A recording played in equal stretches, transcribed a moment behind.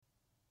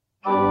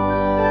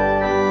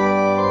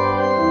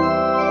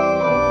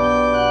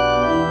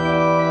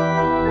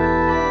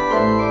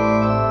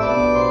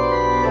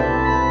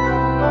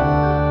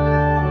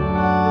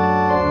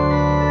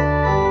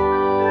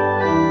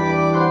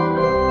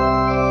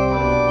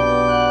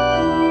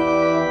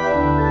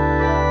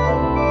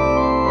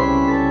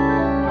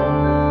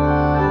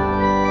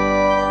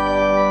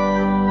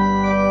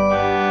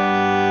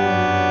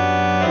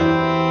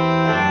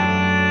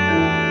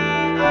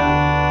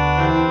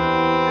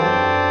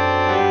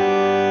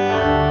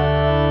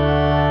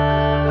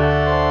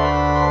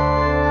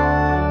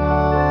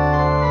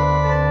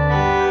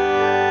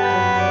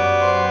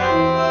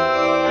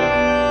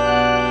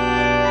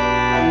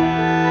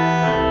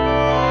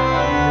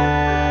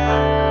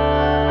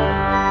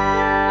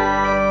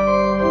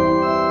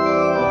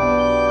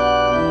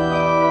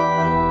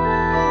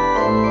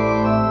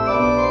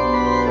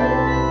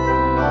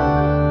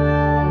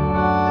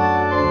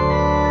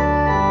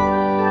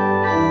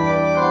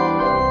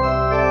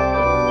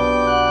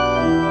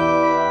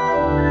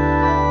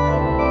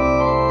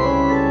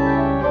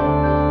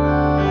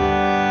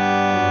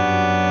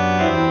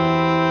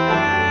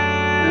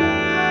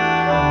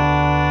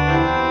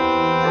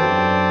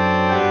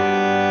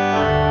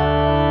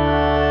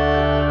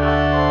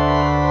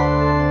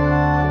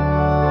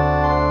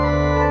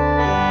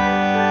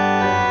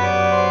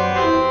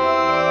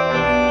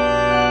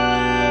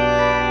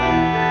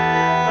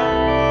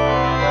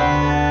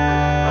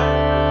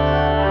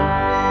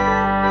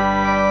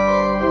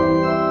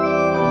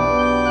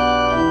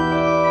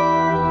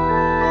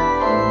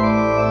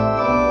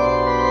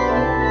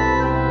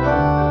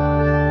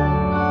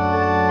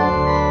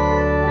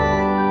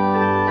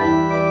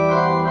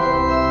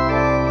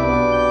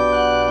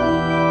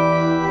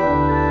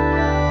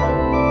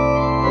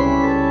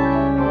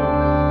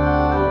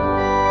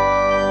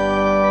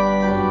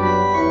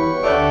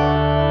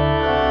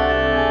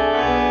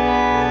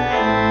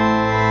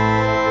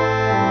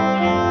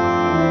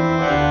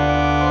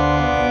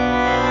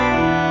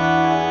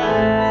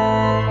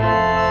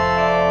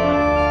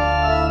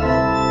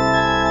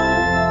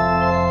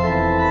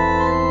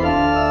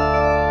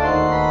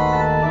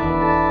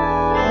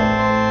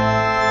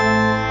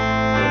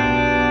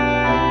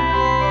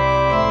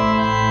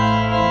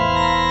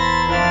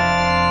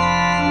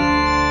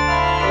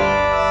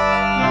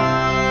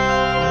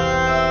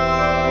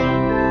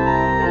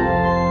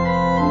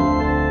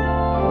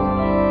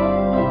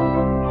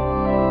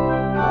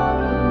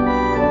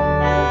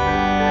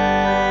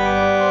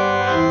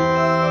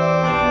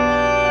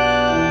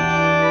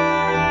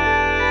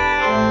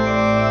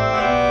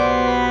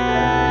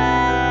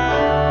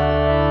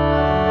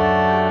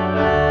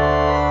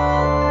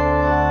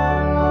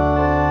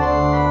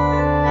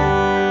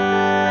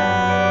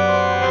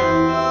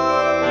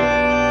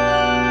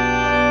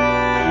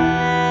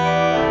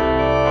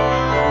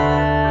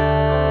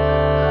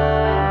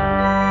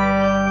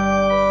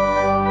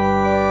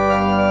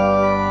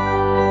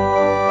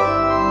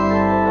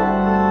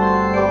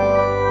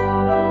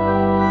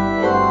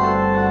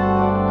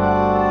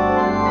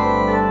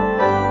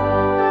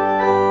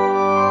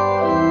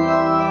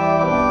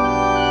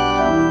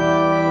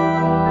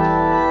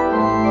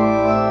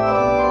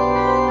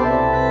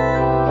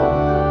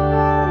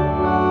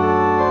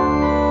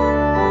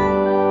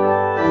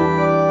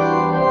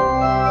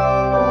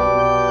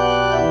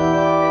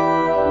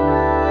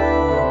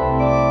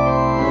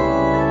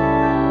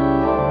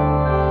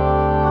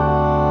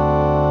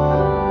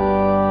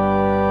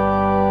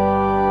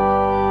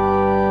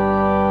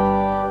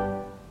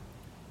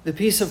The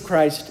peace of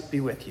Christ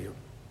be with you.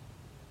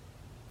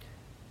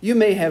 You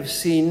may have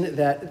seen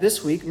that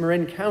this week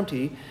Marin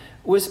County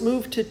was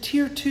moved to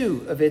Tier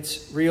 2 of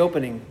its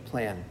reopening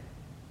plan.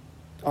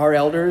 Our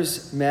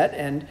elders met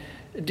and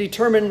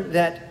determined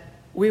that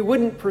we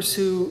wouldn't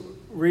pursue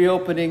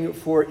reopening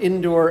for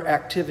indoor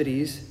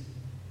activities,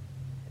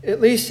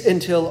 at least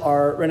until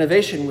our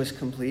renovation was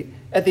complete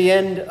at the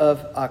end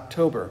of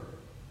October.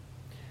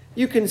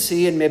 You can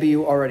see, and maybe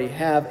you already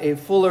have, a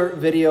fuller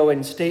video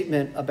and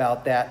statement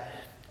about that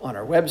on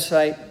our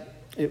website.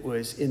 It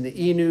was in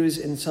the e-news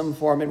in some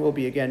form and will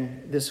be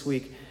again this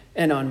week,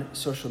 and on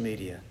social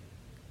media.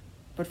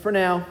 But for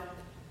now,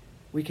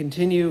 we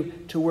continue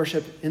to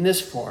worship in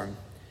this form,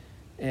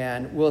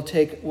 and we'll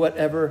take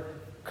whatever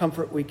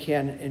comfort we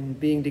can in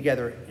being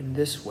together in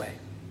this way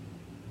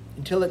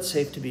until it's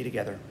safe to be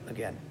together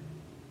again.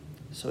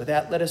 So with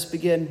that, let us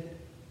begin,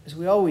 as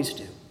we always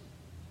do,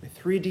 with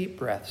 3 deep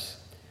breaths,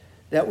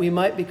 that we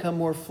might become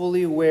more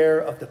fully aware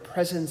of the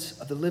presence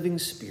of the living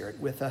Spirit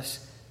with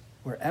us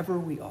wherever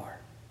we are.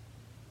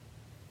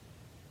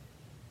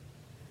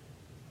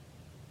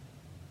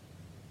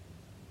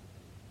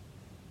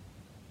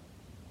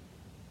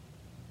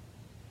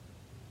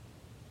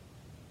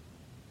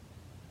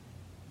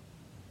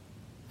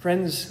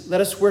 Friends, let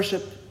us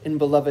worship in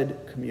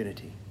beloved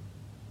community.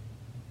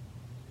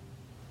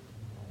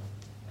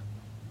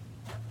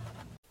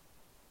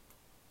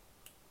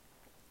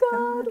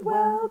 God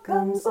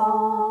welcomes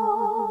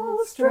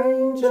all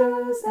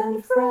strangers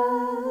and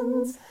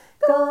friends.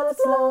 God's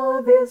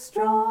love is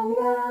strong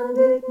and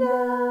it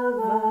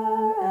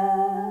never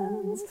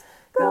ends.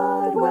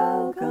 God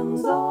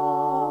welcomes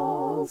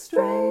all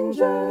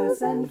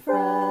strangers and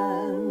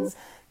friends.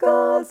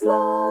 God's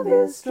love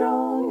is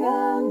strong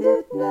and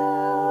it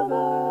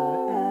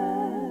never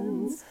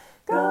ends.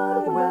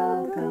 God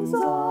welcomes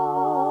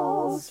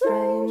all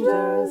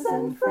strangers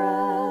and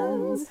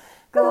friends.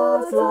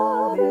 God's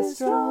love is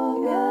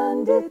strong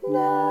and it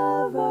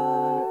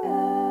never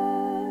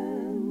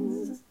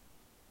ends.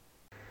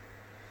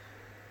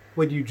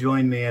 Would you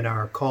join me in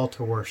our call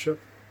to worship?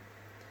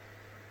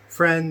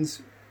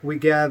 Friends, we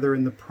gather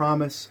in the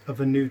promise of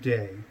a new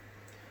day.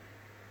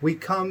 We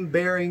come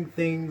bearing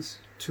things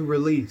to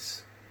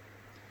release.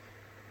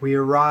 We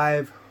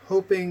arrive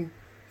hoping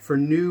for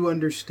new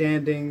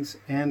understandings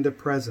and a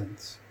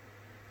presence.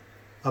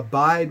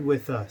 Abide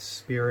with us,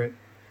 Spirit,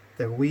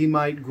 that we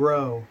might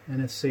grow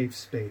in a safe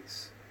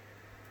space.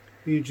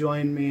 Will you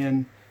join me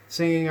in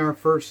singing our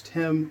first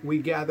hymn, We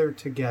Gather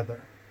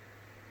Together?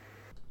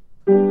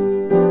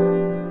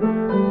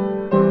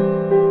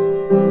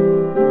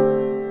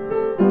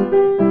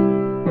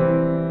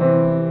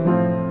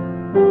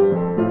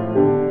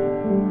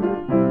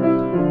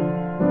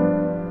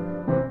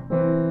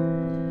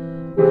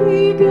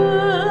 We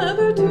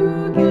gather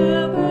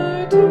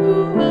together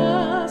to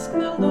ask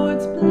the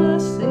Lord's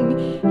blessing.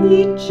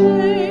 He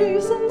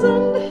chastens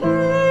and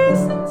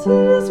hastens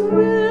His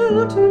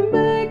will to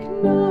make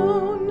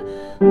known.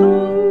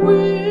 The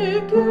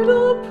wicked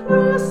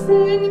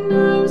oppressing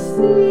now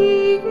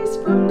cease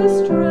from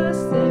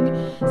distressing.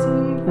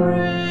 Sing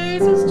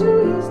praises to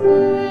His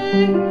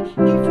name.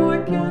 He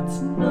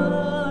forgets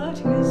not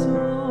His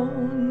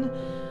own.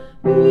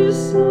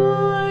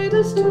 Beside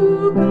us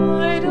to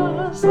guide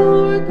us,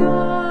 our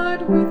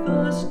God with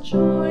us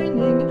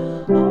joining,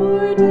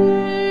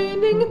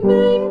 ordaining,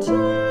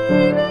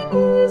 maintaining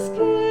His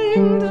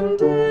kingdom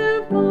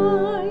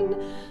divine.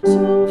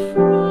 So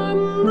from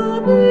the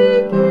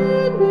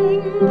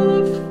beginning the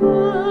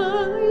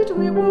fight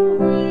we were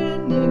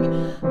winning.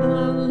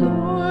 The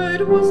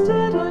Lord was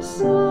at our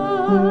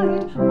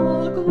side,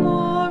 all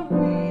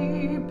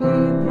glory be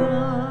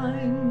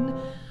thine.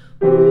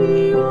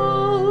 We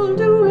all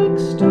do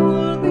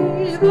extol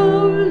Thee,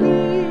 Thou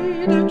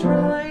leader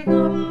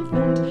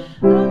triumphant,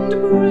 and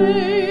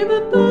pray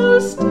that Thou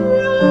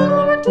still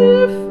our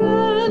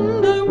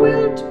defender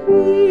wilt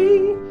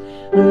be.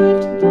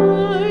 Let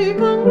Thy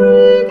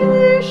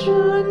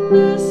congregation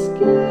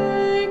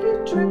escape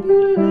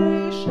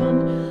tribulation.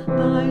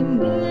 Thy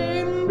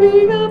name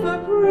be ever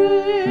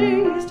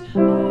praised. O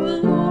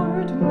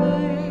Lord,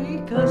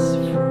 make us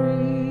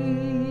free.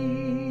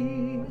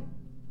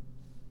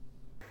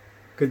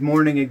 Good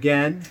morning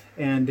again,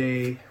 and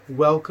a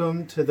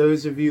welcome to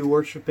those of you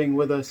worshiping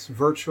with us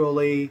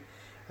virtually.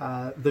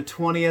 The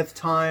 20th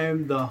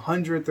time, the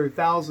 100th or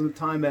 1000th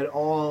time at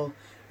all.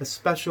 A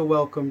special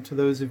welcome to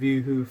those of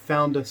you who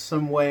found us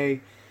some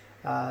way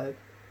and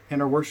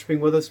are worshiping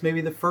with us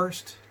maybe the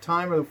first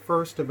time or the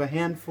first of a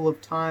handful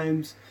of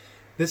times.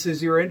 This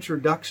is your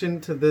introduction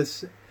to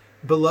this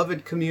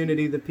beloved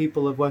community, the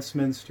people of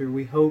Westminster.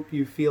 We hope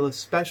you feel a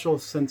special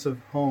sense of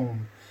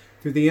home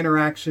through the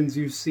interactions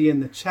you see in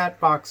the chat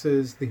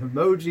boxes, the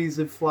emojis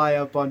that fly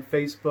up on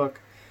Facebook,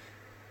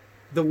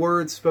 the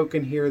words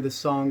spoken here, the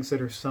songs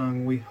that are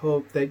sung. We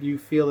hope that you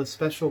feel a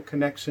special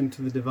connection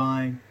to the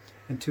divine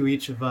and to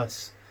each of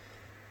us.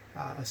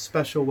 A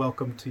special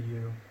welcome to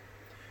you.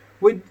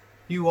 Would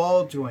you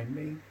all join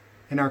me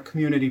in our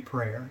community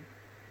prayer?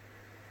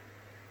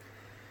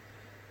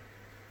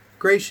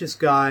 Gracious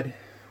God,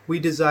 We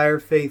desire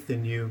faith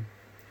in you.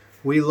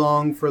 We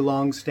long for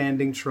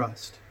long-standing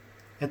trust.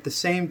 At the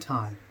same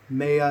time,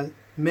 may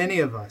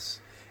many of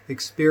us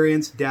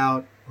experience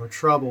doubt or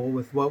trouble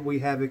with what we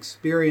have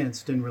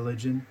experienced in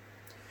religion.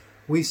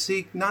 We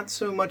seek not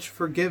so much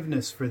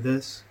forgiveness for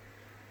this,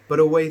 but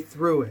a way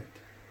through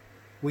it.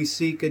 We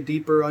seek a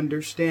deeper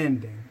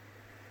understanding.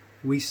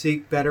 We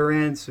seek better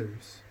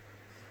answers.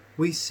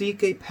 We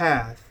seek a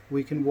path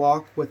we can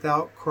walk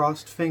without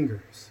crossed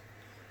fingers.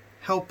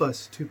 Help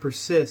us to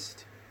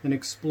persist in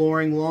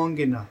exploring long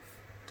enough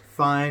to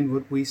find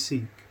what we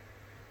seek.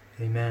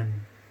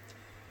 Amen.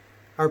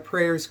 Our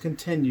prayers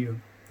continue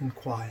in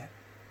quiet.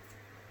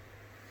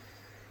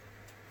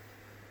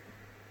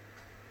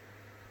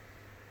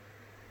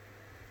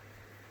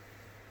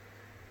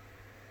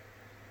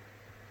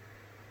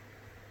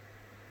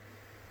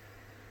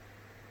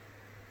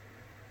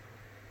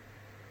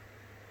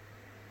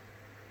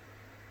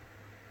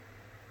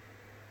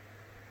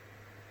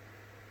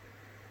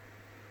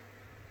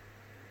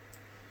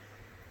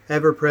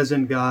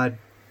 Ever-present God,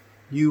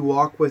 you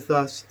walk with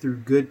us through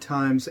good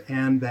times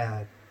and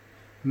bad,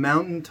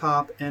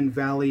 mountaintop and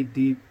valley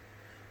deep.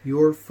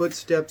 Your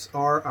footsteps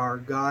are our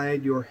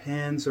guide, your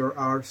hands are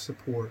our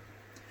support.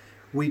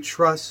 We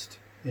trust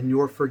in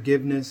your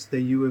forgiveness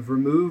that you have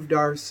removed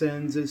our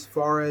sins as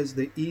far as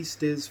the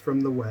east is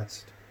from the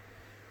west.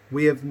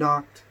 We have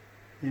knocked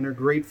and are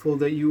grateful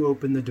that you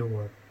open the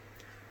door.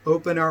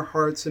 Open our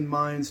hearts and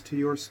minds to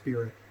your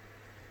Spirit.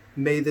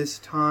 May this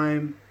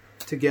time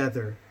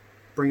together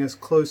bring us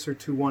closer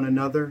to one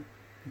another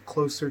and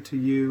closer to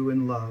you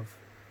in love.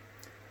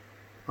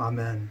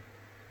 Amen.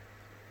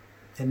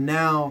 And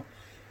now,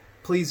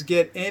 please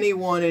get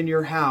anyone in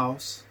your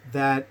house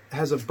that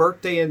has a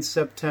birthday in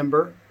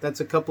September. That's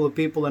a couple of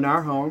people in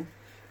our home.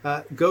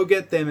 Go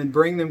get them and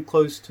bring them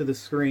close to the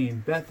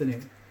screen. Bethany.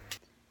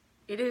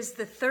 It is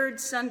the third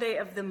Sunday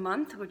of the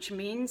month, which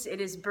means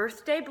it is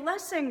Birthday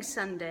Blessing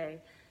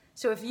Sunday.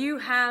 So if you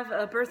have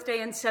a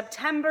birthday in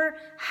September,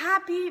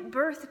 happy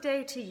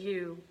birthday to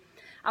you.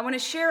 I want to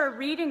share a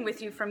reading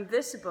with you from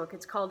this book.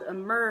 It's called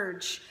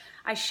Emerge.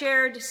 I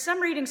shared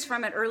some readings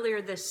from it earlier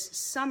this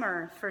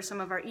summer for some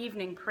of our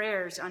evening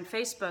prayers on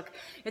Facebook.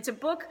 It's a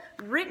book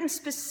written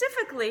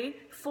specifically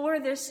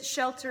for this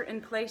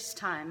shelter-in-place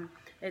time.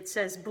 It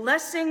says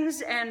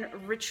blessings and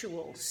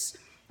rituals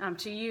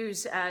to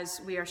use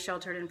as we are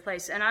sheltered in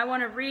place. And I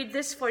want to read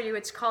this for you.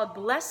 It's called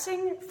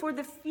Blessing for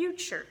the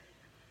Future.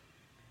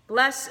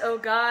 Bless, O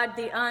God,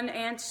 the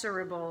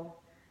unanswerable,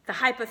 the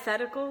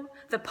hypothetical,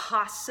 the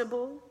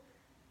possible.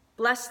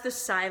 Bless the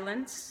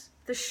silence,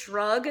 the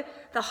shrug,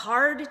 the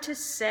hard to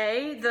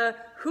say, the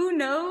who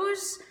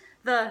knows,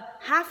 the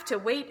have to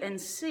wait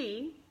and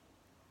see.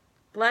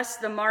 Bless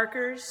the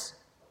markers,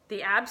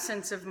 the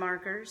absence of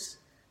markers,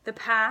 the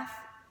path,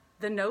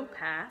 the no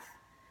path,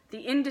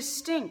 the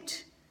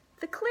indistinct,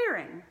 the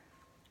clearing.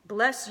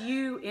 Bless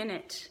you in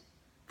it,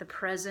 the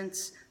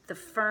presence, the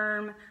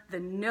firm, the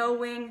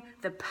knowing,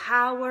 the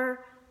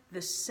power,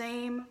 the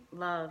same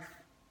love.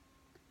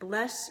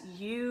 Bless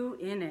you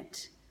in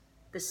it,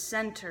 the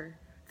center,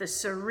 the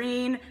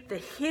serene, the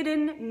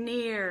hidden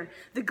near,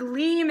 the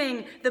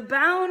gleaming, the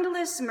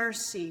boundless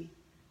mercy,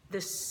 the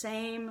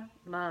same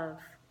love.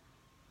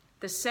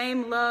 The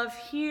same love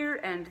here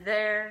and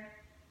there,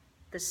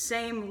 the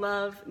same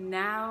love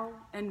now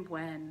and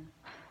when.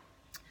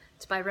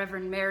 It's by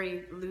Reverend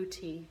Mary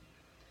Luty.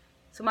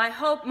 So my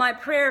hope, my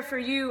prayer for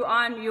you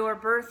on your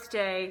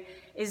birthday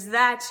is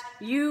that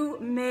you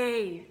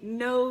may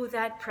know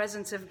that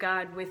presence of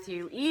God with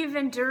you,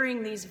 even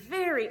during these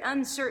very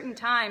uncertain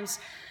times.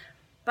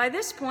 By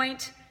this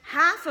point,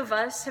 half of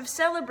us have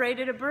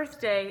celebrated a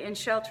birthday in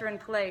shelter in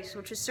place,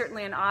 which is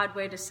certainly an odd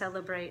way to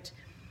celebrate.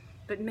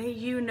 But may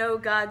you know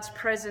God's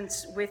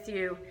presence with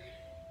you,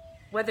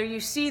 whether you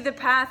see the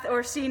path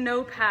or see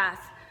no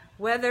path,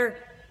 whether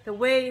the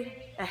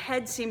way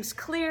ahead seems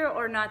clear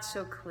or not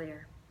so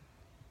clear.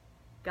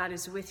 God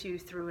is with you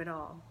through it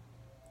all.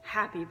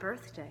 Happy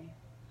birthday.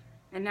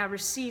 And now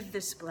receive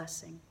this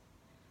blessing.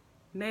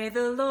 May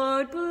the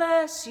Lord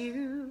bless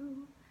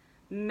you.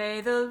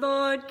 May the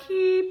Lord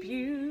keep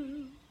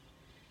you.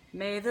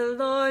 May the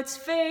Lord's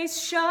face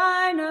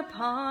shine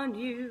upon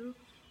you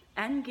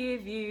and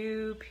give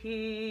you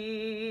peace.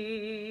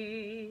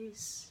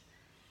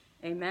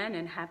 Amen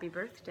and happy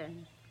birthday.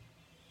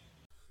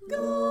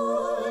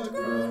 God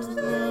grant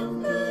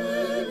them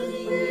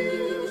many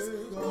years.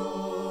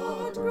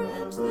 God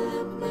grant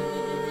them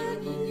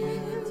many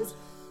years.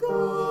 God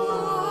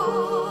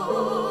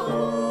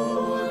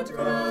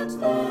grant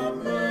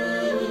them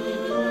many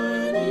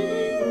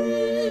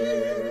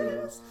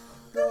years.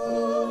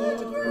 God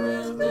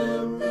grant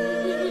them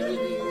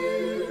many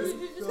years.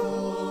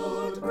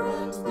 God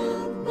grant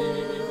them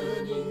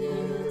many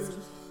years.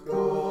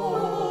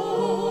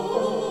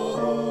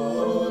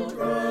 God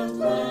grant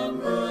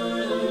them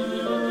many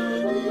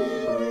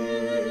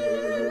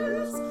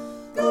years.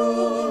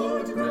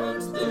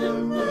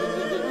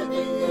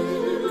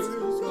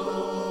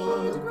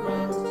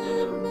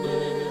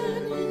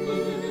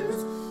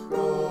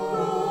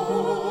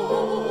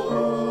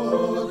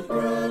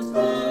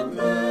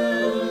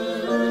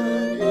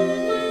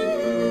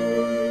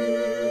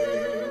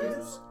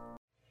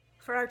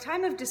 our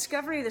time of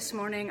discovery this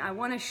morning, I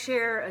want to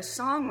share a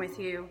song with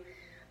you.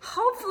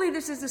 Hopefully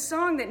this is a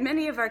song that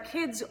many of our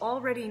kids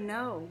already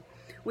know.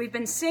 We've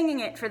been singing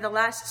it for the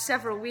last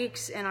several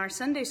weeks in our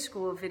Sunday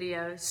school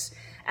videos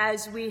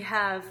as we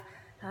have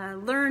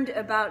learned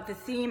about the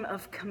theme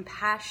of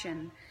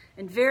compassion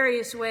and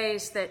various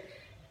ways that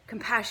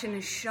compassion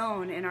is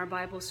shown in our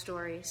Bible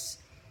stories.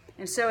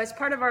 And so as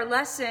part of our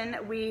lesson,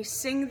 we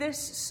sing this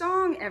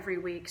song every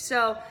week.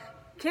 So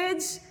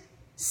kids,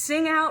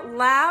 sing out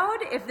loud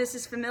if this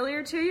is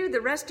familiar to you.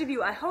 The rest of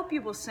you, I hope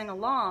you will sing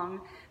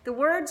along. The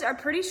words are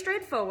pretty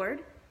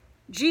straightforward.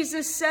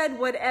 Jesus said,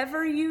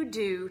 "Whatever you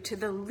do to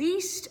the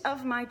least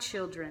of my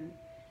children,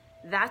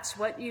 that's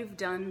what you've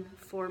done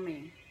for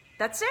me."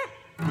 That's it.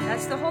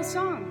 That's the whole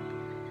song.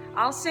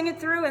 I'll sing it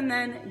through and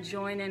then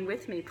join in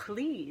with me,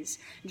 please.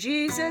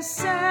 Jesus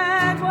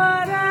said,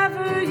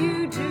 "Whatever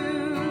you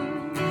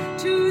do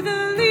to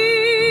the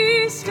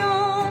least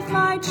of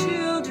my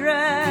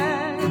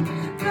children,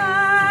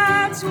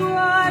 that's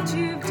what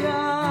you've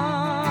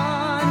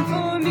done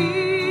for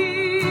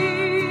me."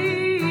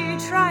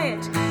 Try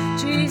it.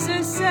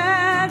 Jesus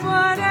said,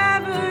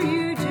 "Whatever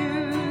you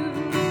do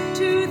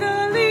to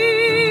the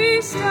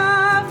least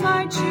of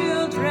my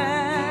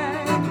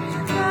children,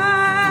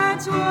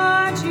 that's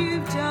what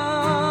you've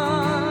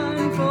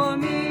done for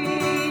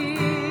me."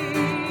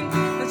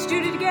 Let's do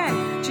it again.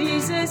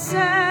 Jesus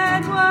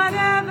said,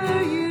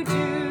 "Whatever you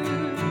do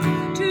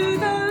to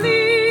the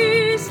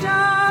least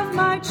of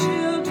my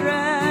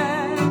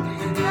children,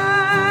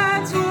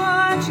 that's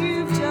what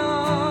you've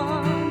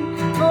done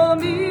for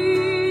me."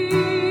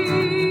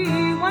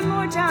 One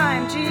more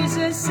time.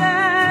 Jesus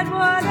said,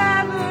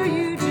 "Whatever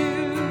you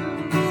do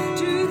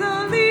to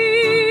the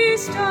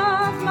least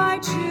of my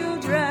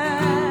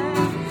children,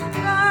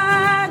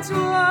 that's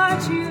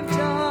what you've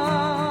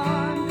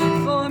done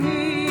for me."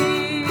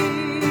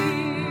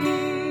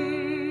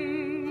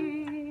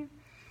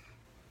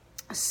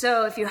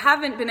 So if you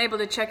haven't been able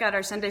to check out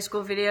our Sunday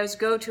school videos,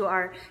 go to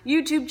our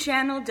YouTube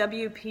channel,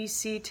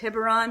 WPC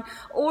Tiburon,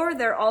 or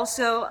they're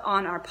also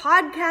on our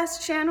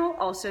podcast channel,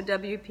 also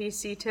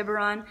WPC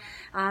Tiburon.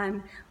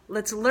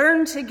 Let's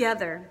learn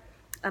together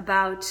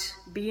about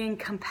being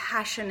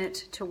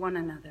compassionate to one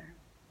another.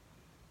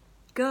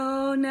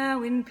 Go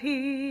now in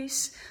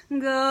peace,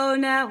 go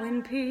now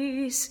in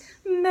peace.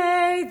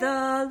 May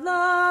the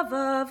love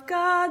of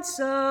God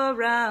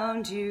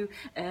surround you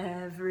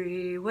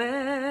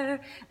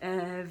everywhere,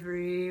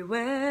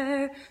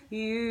 everywhere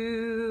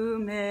you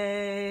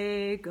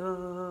may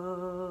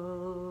go.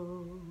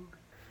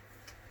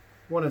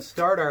 I want to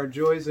start our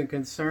joys and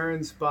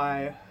concerns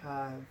by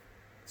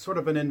sort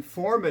of an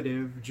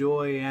informative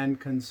joy and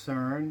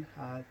concern.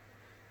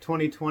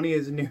 2020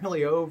 is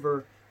nearly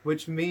over,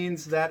 which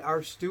means that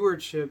our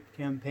stewardship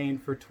campaign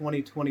for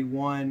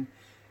 2021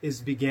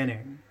 is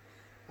beginning.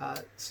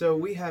 So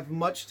we have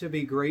much to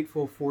be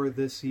grateful for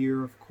this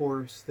year, of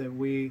course, that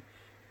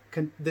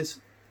this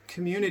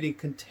community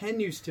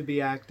continues to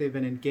be active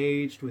and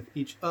engaged with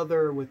each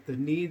other, with the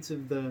needs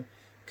of the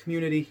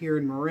community here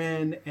in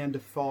Marin and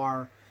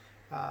afar.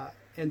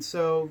 And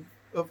so,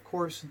 of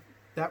course,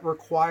 that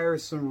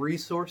requires some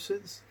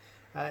resources,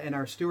 and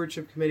our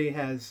stewardship committee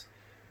has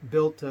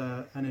built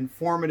an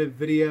informative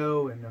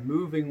video and a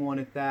moving one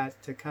at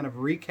that to kind of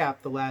recap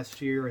the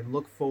last year and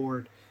look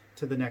forward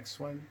to the next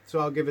one. So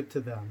I'll give it to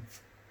them.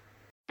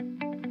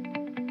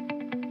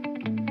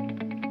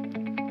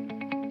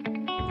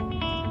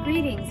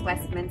 Greetings,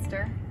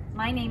 Westminster.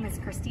 My name is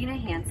Christina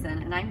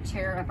Hansen, and I'm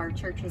chair of our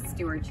church's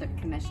Stewardship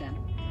Commission.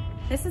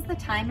 This is the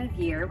time of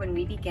year when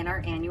we begin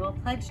our annual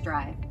pledge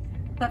drive.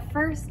 But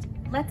first,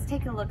 let's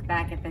take a look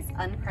back at this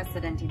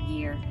unprecedented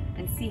year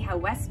and see how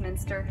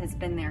Westminster has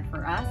been there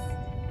for us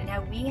and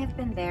how we have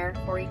been there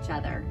for each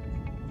other.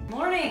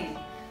 Morning.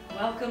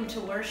 Welcome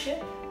to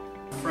worship.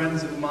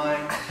 Friends of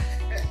mine,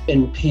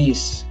 In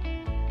peace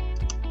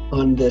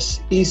on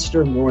this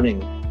Easter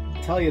morning.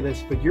 I'll tell you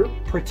this, but you're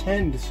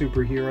pretend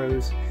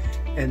superheroes,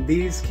 and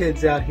these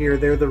kids out here,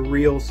 they're the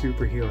real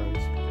superheroes.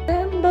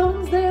 Them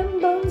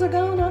bones are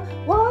gonna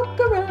walk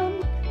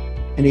around.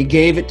 And he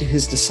gave it to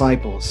his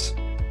disciples.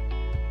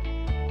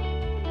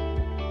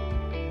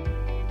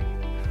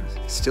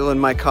 Still in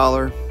my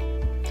collar,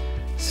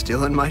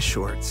 still in my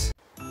shorts.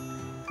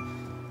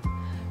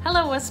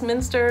 Hello,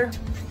 Westminster.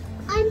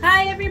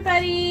 Hi,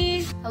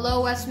 everybody.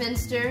 Hello,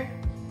 Westminster.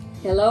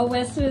 Hello,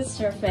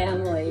 Westminster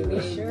family.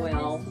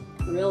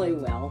 Really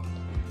well.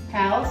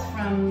 Pals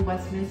from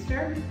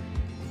Westminster.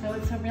 So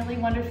it's a really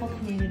wonderful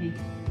community.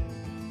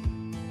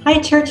 Hi,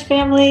 church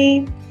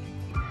family.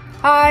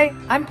 Hi,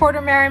 I'm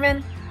Porter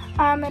Merriman.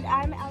 And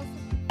I'm Elsie.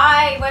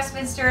 Hi,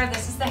 Westminster.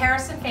 This is the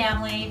Harrison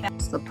family.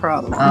 That's the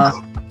problem.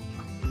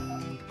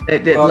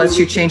 It lets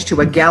you change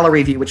to a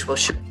gallery view, which will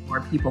show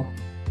more people.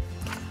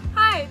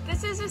 Hi,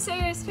 this is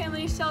Viserys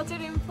family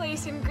sheltered in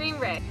place in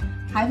Greenbrick.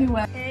 Hi,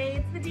 everyone.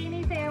 Hey, it's the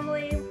Dini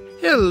family.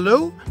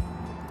 Hello.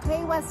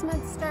 Hey,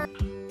 Westminster.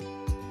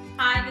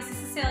 Hi, this is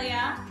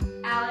Cecilia,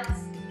 Alex,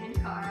 and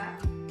Cara.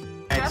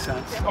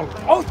 Excellent.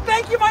 Oh,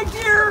 thank you, my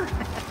dear.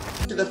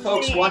 To the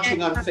folks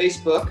watching on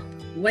Facebook,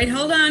 Wait,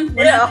 hold on.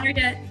 We're not there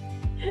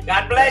yet.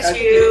 God bless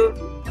you.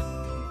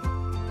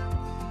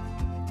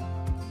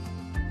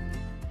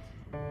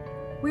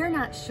 We're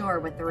not sure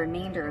what the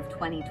remainder of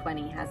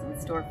 2020 has in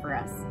store for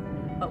us,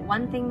 but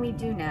one thing we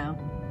do know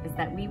is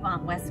that we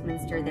want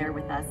Westminster there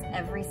with us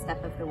every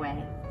step of the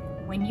way.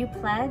 When you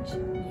pledge,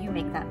 you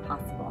make that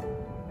possible.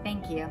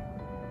 Thank you.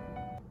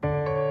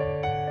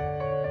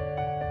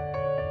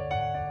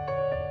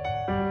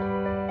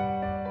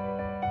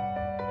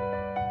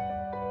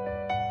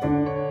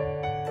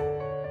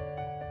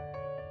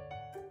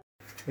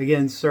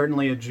 Again,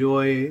 certainly a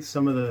joy.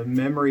 Some of the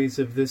memories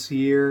of this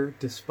year,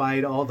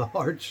 despite all the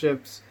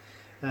hardships,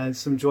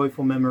 some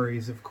joyful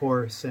memories, of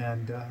course,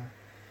 and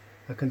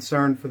a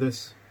concern for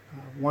this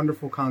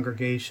wonderful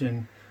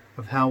congregation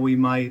of how we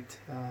might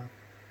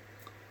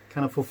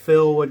kind of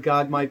fulfill what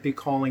God might be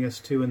calling us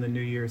to in the new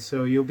year.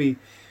 So you'll be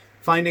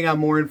finding out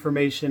more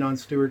information on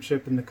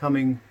stewardship in the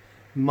coming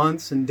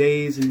months and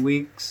days and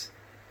weeks.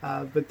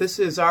 But this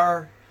is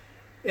our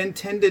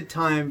intended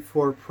time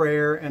for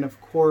prayer, and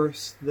of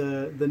course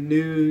the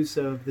news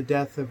of the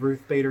death of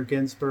Ruth Bader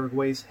Ginsburg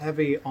weighs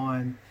heavy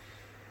on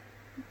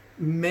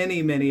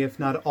many, if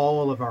not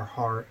all of our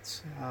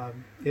hearts.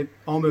 It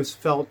almost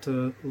felt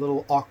a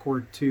little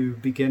awkward to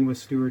begin with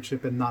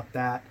stewardship and not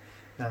that,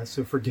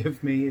 so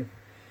forgive me.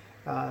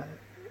 So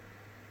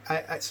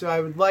I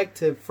would like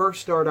to first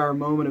start our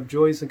moment of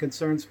joys and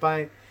concerns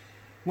by,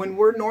 when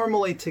we're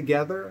normally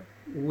together,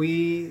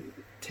 we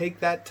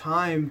take that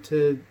time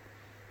to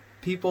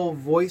people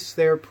voice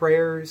their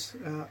prayers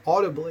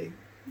audibly,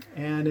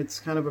 and it's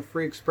kind of a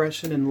free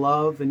expression in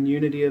love and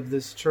unity of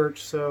this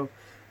church. So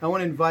I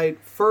want to invite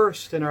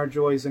first in our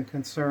joys and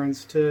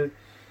concerns to,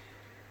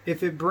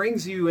 if it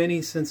brings you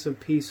any sense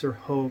of peace or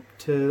hope,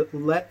 to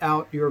let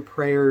out your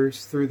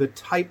prayers through the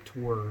typed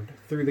word,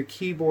 through the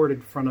keyboard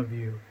in front of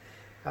you.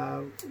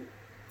 I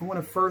want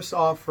to first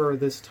offer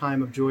this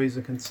time of joys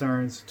and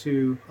concerns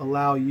to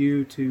allow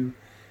you to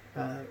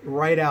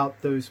write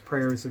out those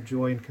prayers of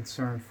joy and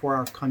concern for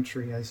our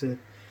country as it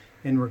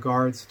in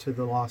regards to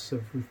the loss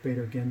of Ruth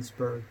Bader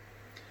Ginsburg.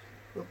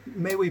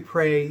 May we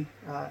pray,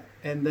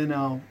 and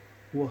then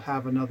we'll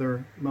have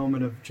another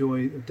moment of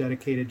joy, of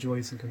dedicated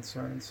joys and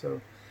concerns.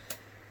 So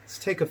let's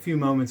take a few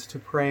moments to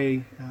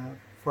pray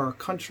for our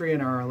country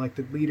and our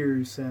elected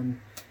leaders and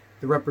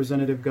the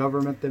representative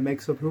government that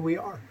makes up who we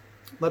are.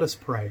 Let us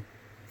pray.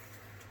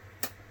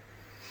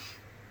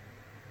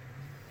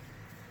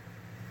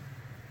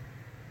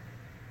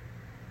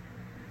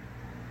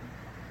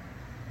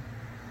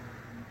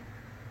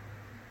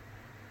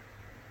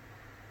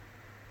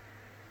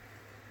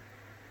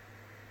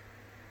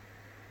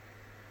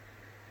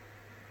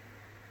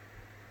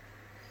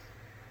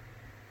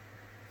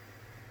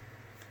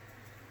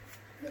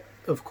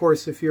 Of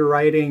course, if you're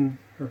writing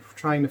or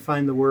trying to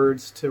find the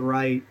words to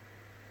write,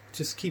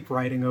 just keep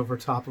writing over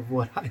top of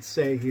what I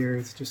say here.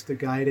 It's just a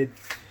guided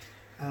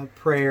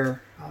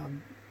prayer.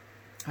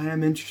 I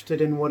am interested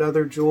in what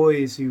other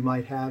joys you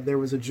might have. There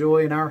was a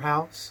joy in our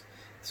house.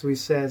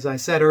 As I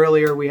said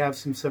earlier, we have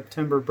some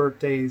September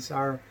birthdays.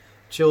 Our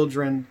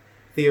children,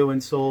 Theo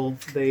and Sol,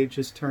 they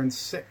just turned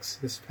 6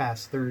 this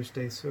past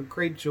Thursday. So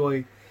great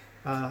joy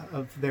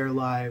of their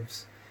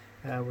lives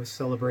was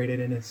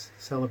celebrated and is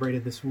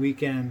celebrated this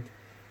weekend.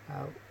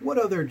 What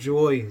other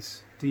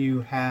joys do you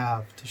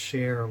have to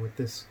share with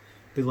this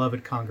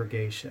beloved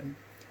congregation?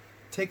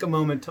 Take a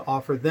moment to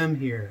offer them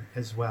here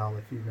as well,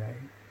 if you may.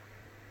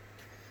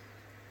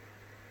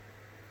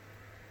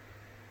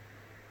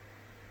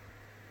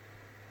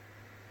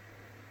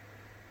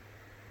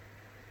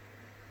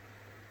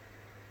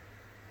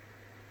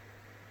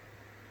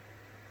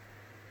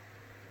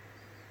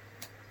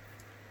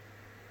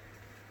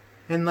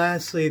 And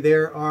lastly,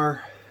 there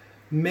are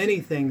many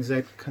things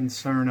that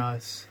concern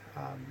us.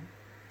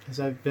 As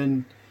I've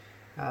been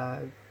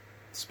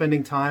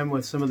spending time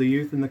with some of the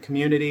youth in the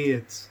community,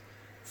 it's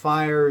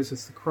fires,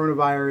 it's the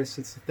coronavirus,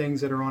 it's the things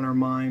that are on our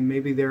mind.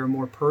 Maybe there are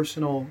more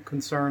personal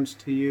concerns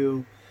to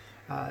you.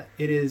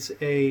 It is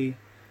I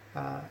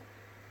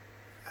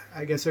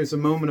guess there's a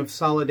moment of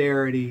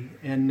solidarity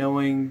and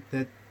knowing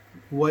that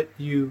what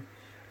you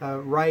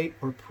write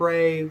or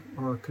pray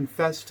or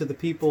confess to the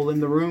people in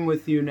the room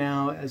with you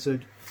now as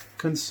a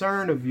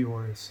concern of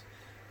yours,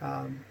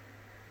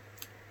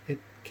 it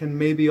can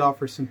maybe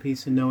offer some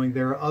peace in knowing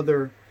there are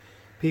other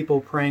people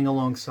praying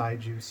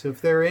alongside you. So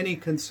if there are any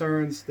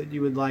concerns that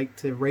you would like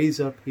to raise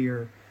up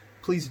here,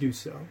 please do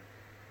so.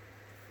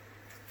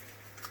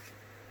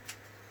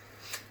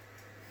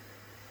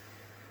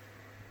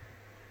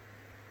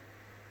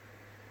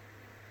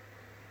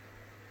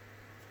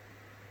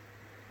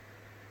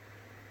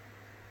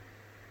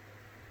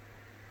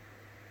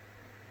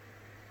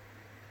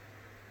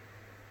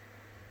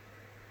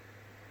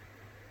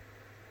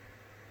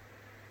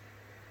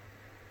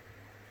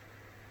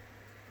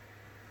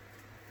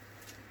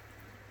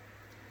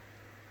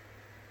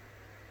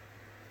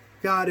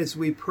 God, as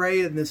we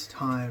pray in this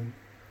time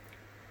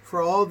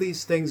for all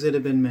these things that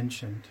have been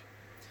mentioned,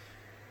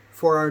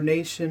 for our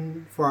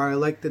nation, for our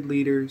elected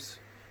leaders,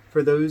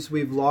 for those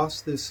we've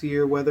lost this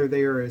year, whether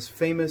they are as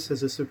famous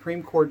as a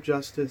Supreme Court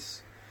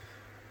justice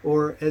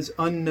or as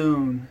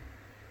unknown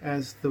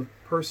as the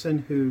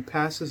person who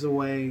passes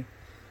away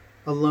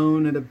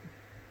alone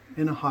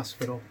in a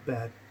hospital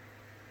bed.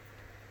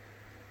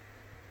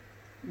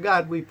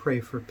 God, we pray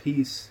for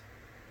peace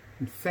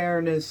and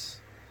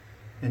fairness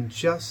and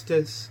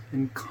justice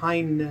and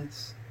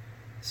kindness,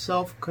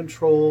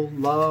 self-control,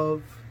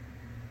 love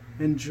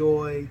and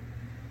joy,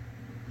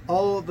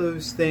 all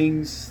those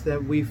things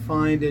that we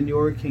find in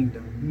your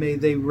kingdom. May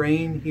they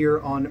reign here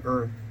on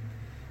earth,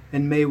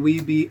 and may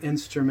we be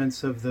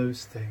instruments of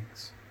those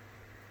things.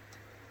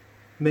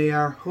 May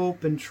our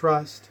hope and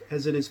trust,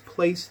 as it is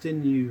placed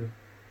in you,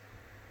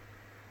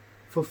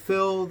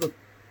 fulfill the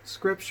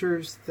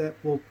scriptures that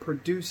will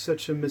produce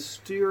such a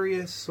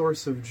mysterious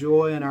source of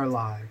joy in our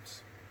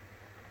lives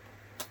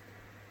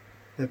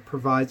that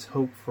provides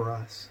hope for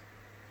us.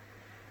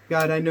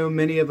 God, I know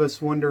many of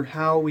us wonder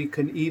how we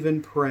can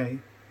even pray,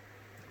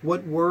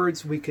 what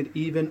words we could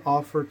even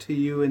offer to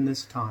you in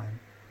this time.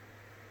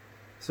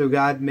 So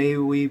God, may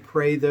we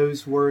pray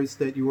those words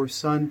that your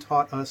Son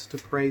taught us to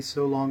pray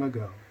so long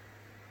ago,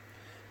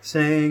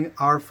 saying,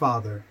 Our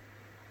Father,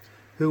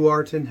 who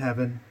art in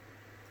heaven,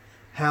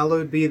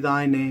 hallowed be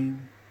thy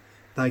name.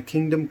 Thy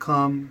kingdom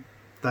come,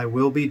 thy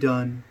will be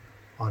done,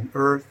 on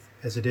earth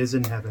as it is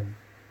in heaven.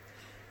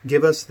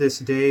 Give us this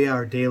day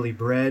our daily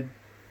bread,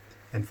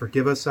 and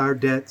forgive us our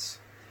debts,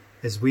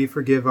 as we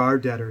forgive our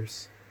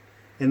debtors.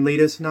 And lead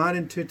us not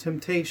into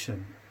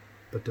temptation,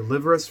 but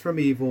deliver us from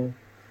evil.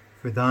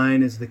 For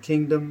thine is the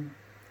kingdom,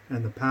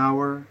 and the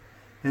power,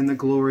 and the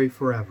glory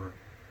forever.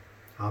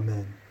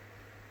 Amen.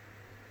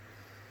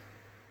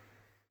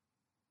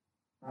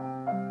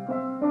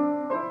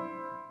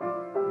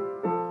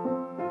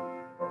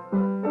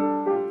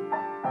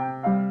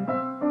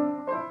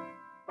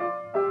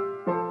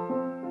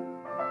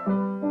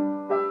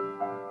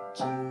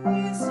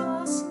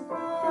 Jesus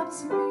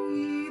loves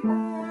me,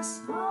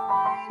 this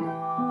I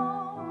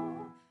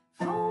know,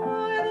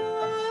 for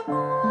the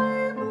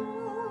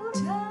Bible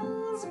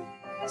tells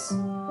me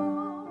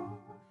so.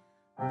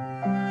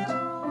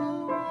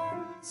 Little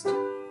ones to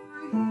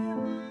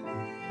him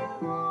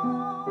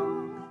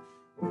belong.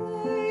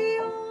 They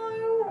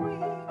are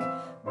weak,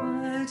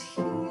 but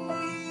he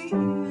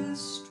is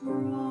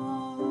strong.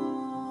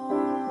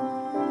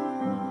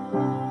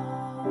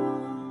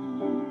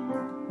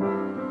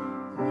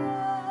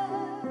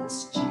 Yes,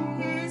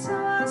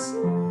 Jesus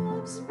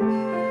loves me.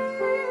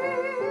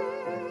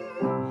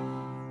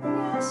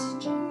 Yes,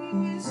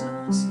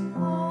 Jesus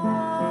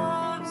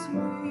loves me.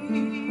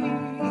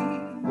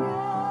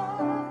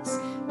 Yes,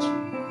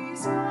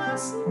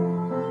 Jesus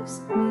loves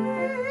me.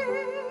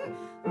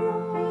 The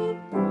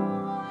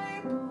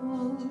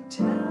Bible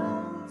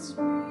tells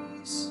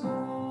me so.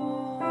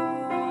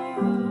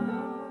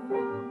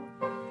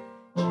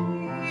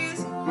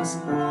 Jesus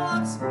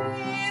loves me,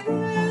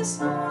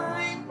 this I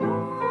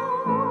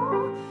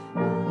know,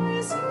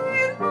 as he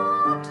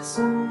loved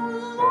so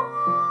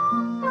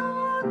long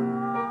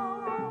ago,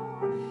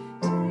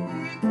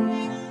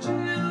 taking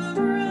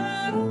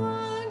children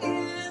on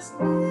his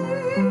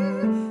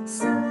knee,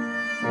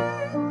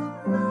 saying,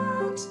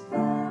 let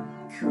them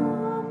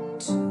come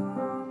to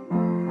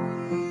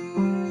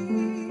me.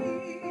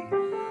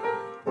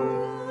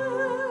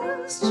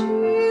 Yes,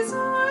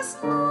 Jesus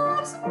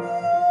loves me.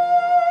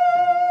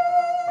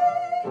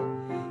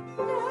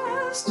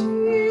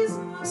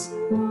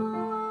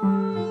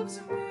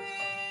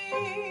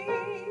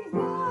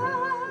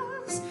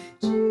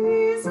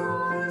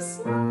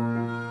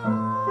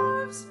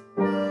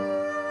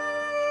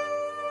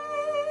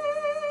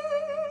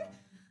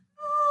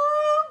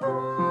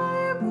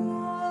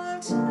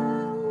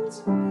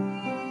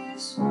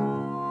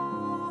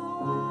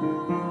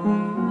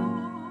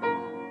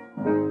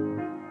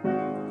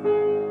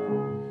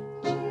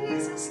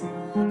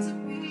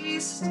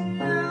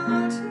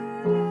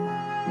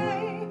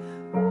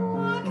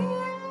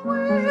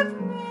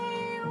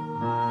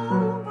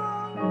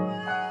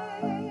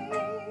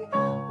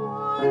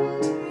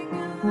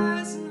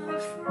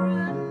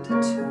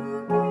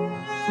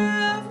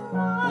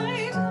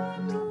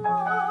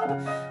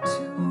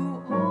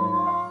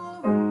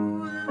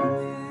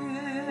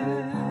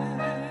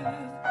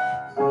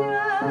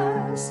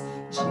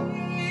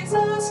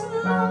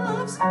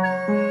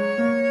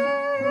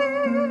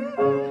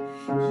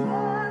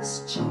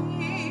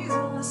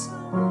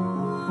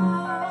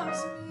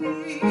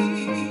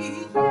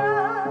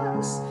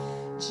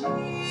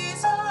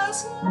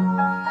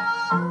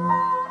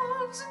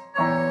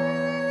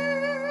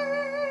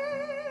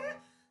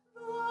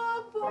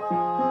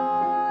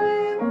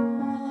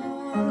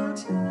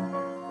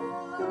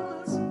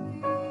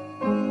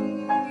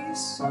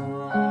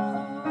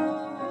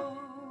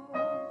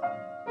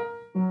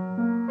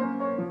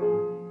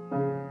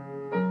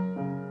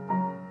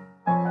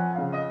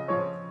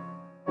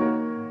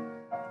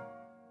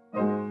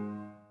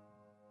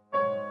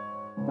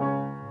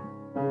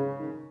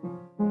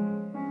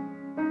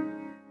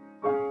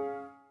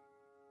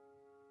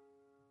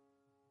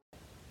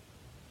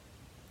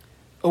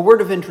 A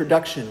word of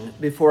introduction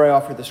before I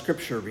offer the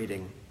scripture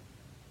reading.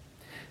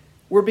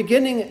 We're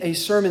beginning a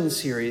sermon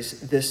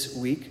series this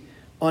week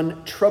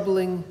on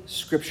troubling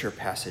scripture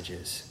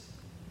passages.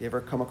 You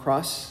ever come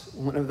across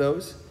one of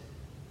those?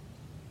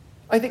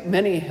 I think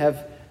many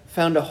have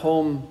found a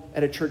home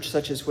at a church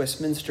such as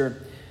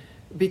Westminster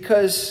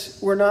because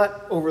we're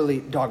not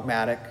overly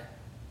dogmatic.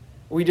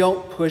 We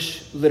don't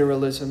push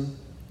literalism.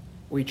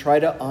 We try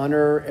to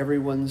honor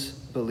everyone's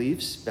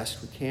beliefs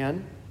best we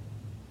can.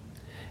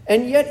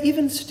 And yet,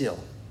 even still,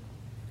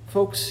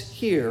 folks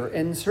here,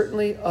 and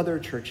certainly other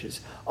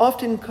churches,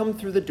 often come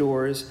through the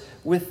doors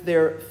with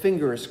their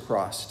fingers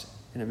crossed,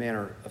 in a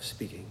manner of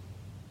speaking.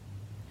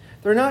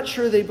 They're not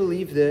sure they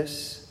believe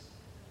this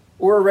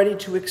or are ready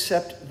to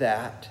accept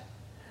that,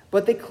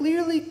 but they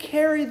clearly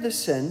carry the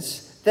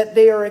sense that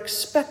they are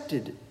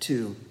expected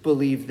to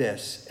believe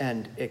this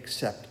and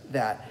accept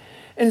that.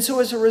 And so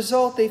as a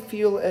result, they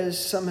feel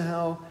as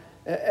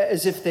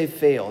if they've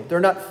failed. They're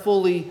not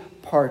fully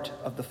part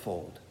of the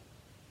fold.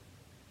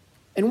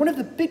 And one of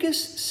the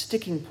biggest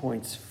sticking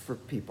points for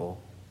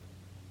people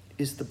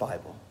is the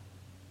Bible.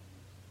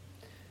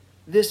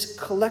 This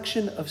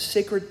collection of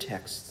sacred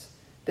texts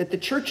that the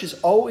church has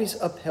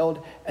always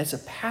upheld as a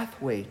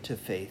pathway to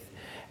faith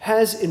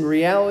has in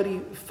reality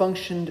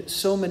functioned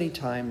so many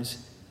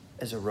times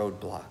as a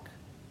roadblock.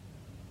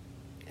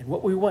 And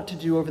what we want to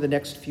do over the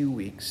next few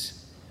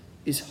weeks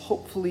is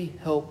hopefully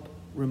help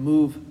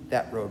remove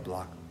that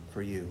roadblock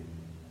for you.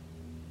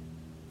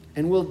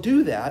 And we'll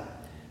do that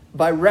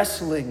by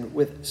wrestling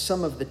with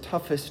some of the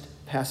toughest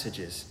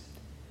passages.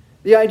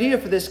 The idea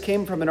for this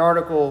came from an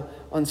article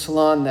on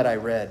Salon that I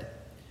read.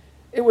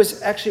 It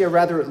was actually a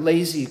rather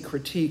lazy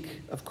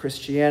critique of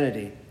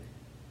Christianity.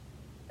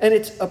 And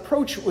its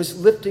approach was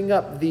lifting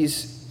up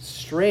these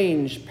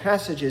strange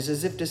passages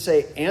as if to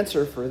say,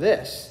 answer for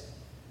this.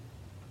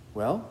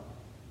 Well,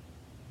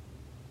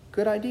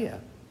 good idea.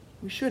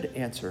 We should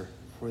answer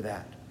for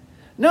that.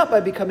 Not by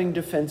becoming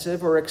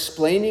defensive or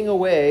explaining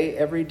away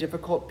every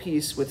difficult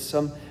piece with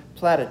some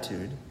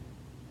platitude,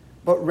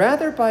 but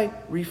rather by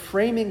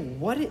reframing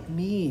what it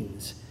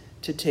means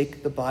to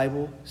take the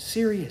Bible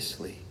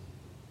seriously.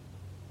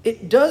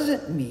 It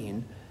doesn't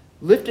mean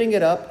lifting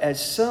it up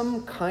as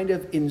some kind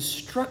of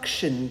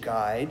instruction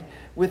guide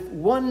with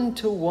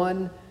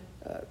one-to-one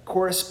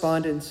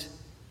correspondence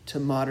to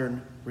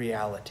modern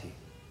reality.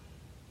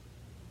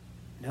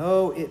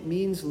 No, it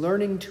means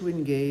learning to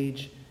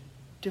engage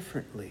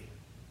differently.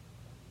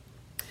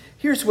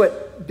 Here's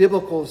what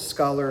biblical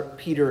scholar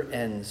Peter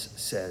Enns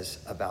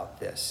says about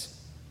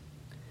this.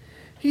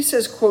 He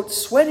says, quote,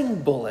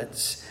 sweating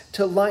bullets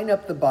to line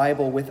up the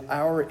Bible with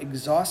our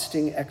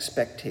exhausting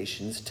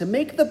expectations, to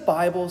make the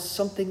Bible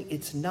something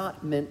it's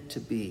not meant to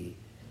be,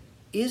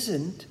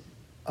 isn't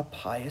a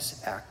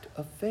pious act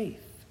of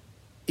faith.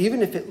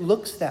 Even if it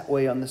looks that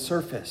way on the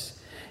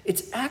surface,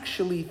 it's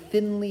actually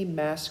thinly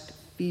masked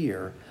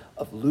fear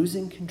of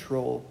losing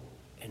control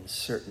and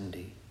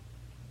certainty.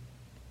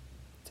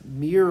 It's a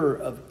mirror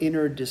of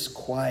inner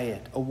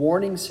disquiet, a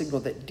warning signal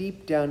that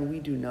deep down we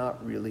do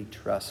not really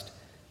trust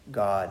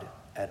God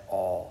at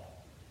all.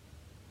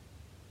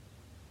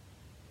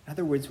 In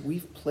other words,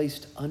 we've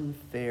placed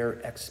unfair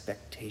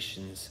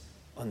expectations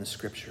on the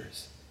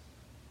scriptures.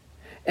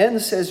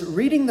 Enns says,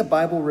 reading the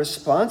Bible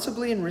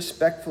responsibly and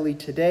respectfully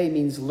today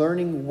means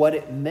learning what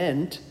it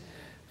meant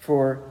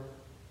for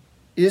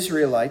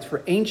Israelites,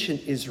 for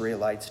ancient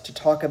Israelites, to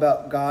talk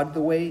about God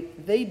the way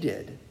they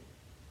did,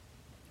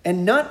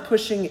 and not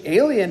pushing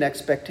alien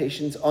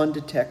expectations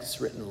onto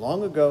texts written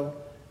long ago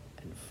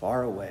and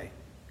far away.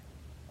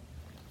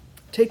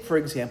 Take, for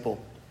example,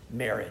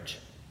 marriage.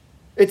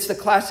 It's the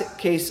classic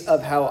case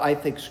of how I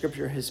think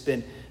Scripture has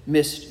been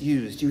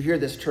misused. You hear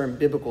this term,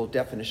 biblical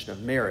definition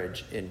of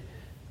marriage, in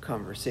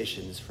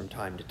conversations from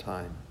time to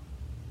time.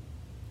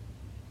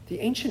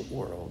 The ancient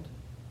world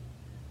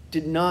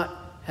did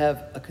not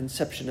have a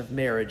conception of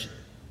marriage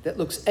that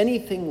looks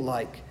anything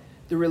like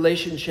the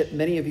relationship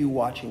many of you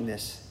watching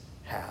this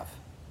have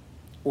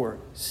or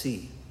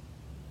see.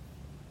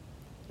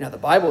 Now, the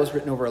Bible is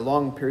written over a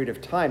long period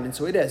of time, and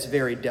so it has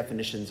varied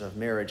definitions of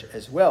marriage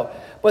as well.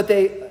 But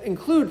they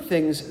include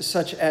things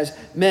such as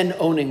men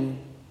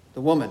owning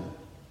the woman,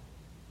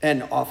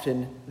 and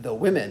often the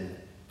women,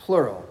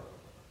 plural.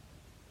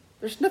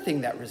 There's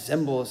nothing that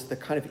resembles the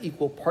kind of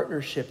equal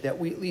partnership that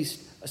we at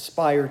least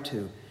aspire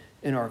to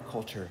in our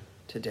culture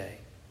today.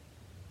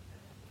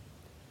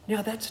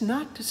 Now, that's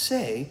not to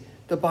say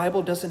the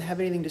Bible doesn't have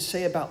anything to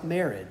say about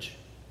marriage.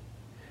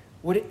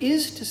 What it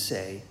is to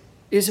say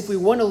is if we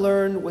want to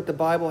learn what the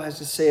Bible has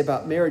to say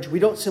about marriage, we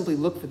don't simply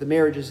look for the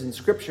marriages in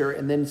Scripture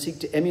and then seek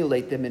to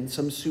emulate them in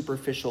some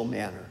superficial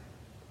manner.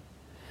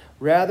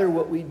 Rather,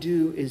 what we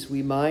do is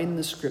we mine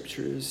the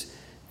Scriptures,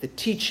 the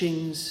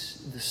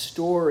teachings, the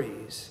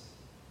stories,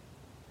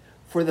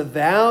 for the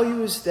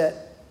values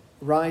that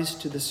rise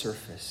to the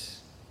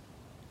surface,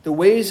 the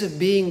ways of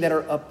being that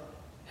are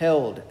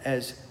upheld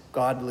as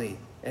godly,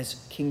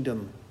 as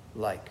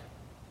kingdom-like.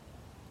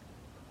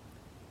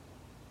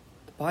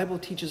 The Bible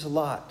teaches a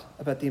lot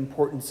about the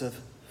importance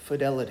of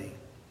fidelity,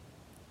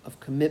 of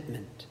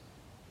commitment,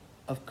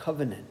 of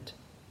covenant,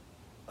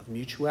 of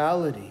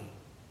mutuality,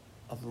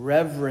 of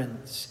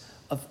reverence,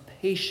 of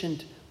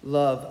patient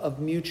love, of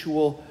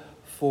mutual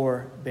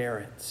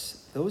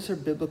forbearance. Those are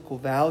biblical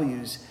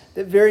values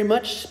that very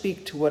much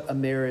speak to what a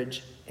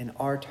marriage in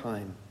our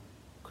time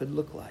could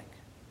look like.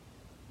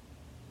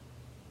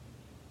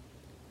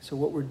 So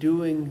what we're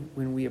doing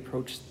when we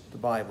approach the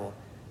Bible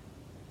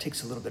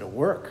takes a little bit of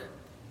work.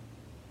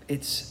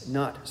 It's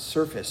not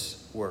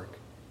surface work.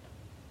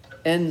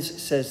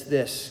 Enns says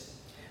this: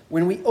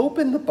 when we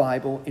open the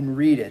Bible and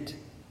read it,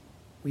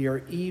 we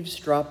are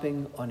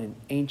eavesdropping on an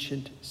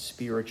ancient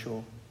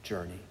spiritual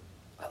journey.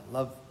 I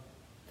love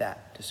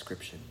that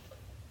description.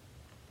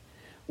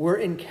 We're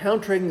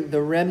encountering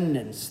the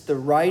remnants, the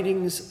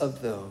writings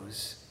of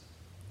those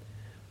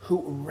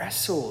who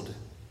wrestled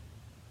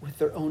with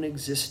their own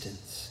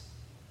existence,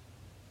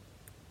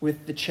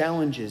 with the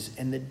challenges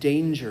and the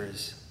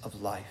dangers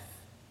of life,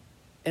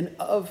 and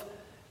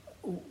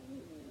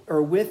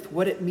with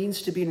what it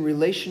means to be in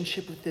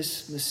relationship with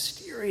this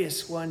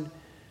mysterious one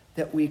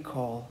that we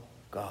call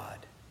God.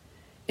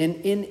 And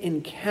in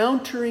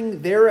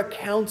encountering their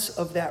accounts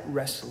of that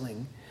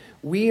wrestling,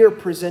 we are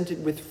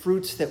presented with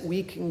fruits that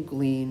we can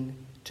glean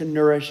to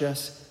nourish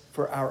us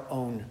for our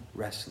own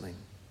wrestling.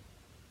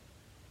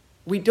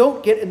 We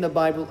don't get in the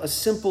Bible a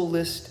simple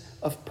list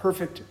of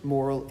perfect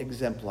moral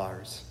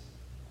exemplars.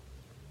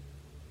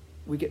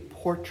 We get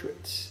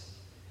portraits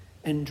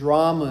and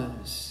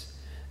dramas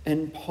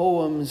and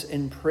poems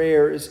and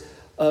prayers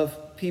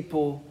of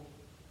people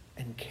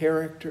and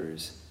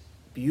characters,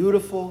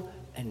 beautiful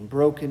and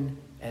broken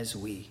as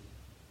we,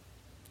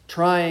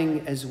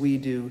 trying as we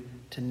do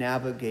to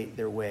navigate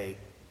their way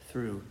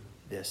through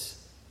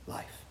this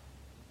life.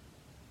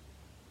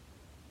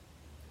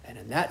 And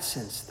in that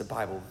sense, the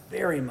Bible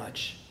very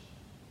much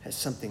has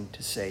something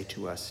to say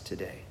to us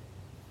today.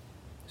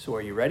 So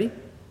are you ready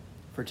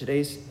for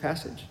today's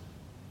passage?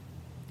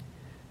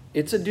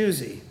 It's a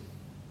doozy,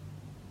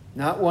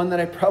 not one that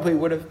I probably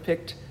would have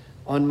picked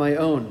on my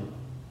own.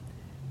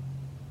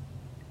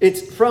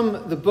 It's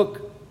from the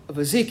book of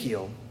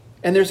Ezekiel.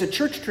 And there's a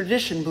church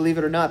tradition, believe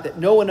it or not, that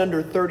no one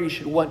under 30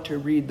 should want to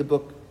read the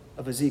book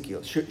of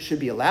Ezekiel, should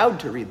be allowed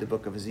to read the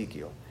book of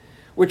Ezekiel,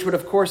 which would,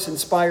 of course,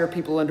 inspire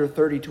people under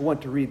 30 to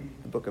want to read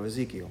the book of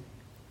Ezekiel.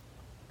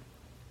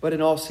 But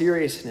in all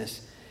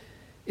seriousness,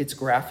 it's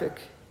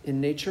graphic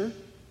in nature,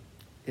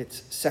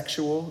 it's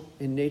sexual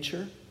in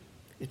nature,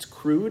 it's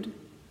crude,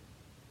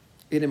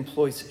 it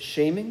employs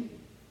shaming.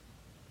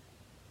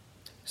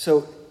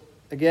 So,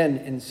 again,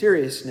 in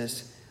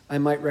seriousness, I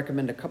might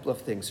recommend a couple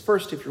of things.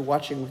 First, if you're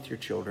watching with your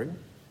children,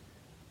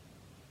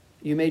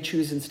 you may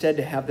choose instead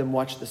to have them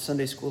watch the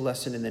Sunday school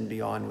lesson and then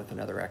be on with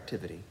another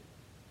activity.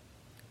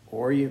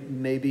 Or you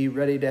may be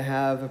ready to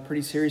have a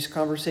pretty serious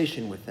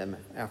conversation with them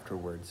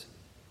afterwards.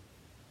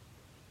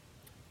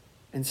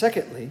 And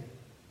secondly,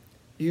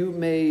 you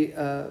may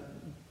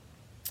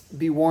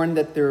be warned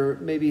that there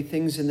may be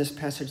things in this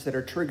passage that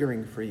are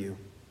triggering for you.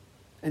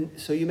 And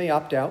so you may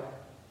opt out.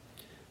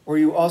 Or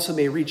you also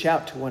may reach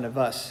out to one of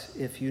us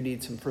if you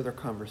need some further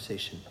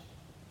conversation.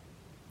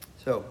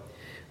 So,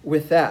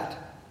 with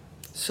that,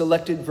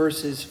 selected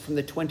verses from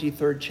the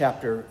 23rd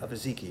chapter of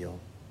Ezekiel.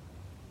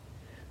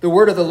 The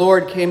word of the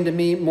Lord came to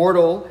me,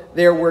 mortal,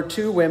 there were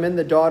two women,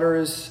 the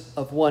daughters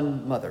of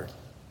one mother.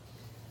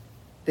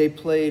 They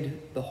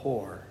played the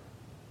whore.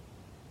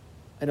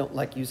 I don't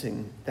like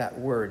using that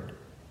word,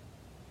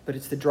 but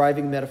it's the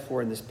driving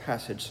metaphor in this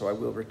passage, so I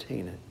will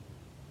retain it.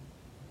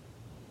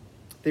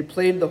 They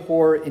played the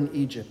whore in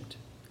Egypt.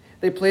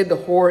 They played the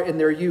whore in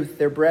their youth.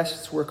 Their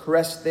breasts were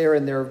caressed there,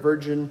 and their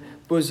virgin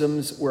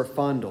bosoms were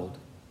fondled.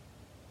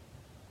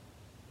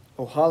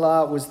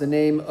 Ohala was the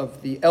name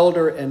of the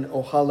elder, and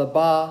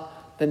Oholibah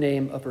the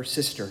name of her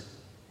sister.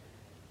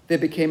 They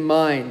became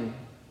mine,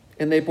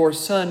 and they bore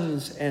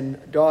sons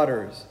and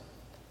daughters.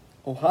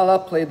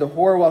 Ohala played the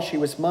whore while she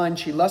was mine.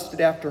 She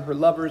lusted after her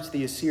lovers,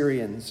 the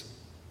Assyrians,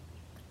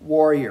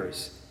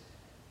 warriors,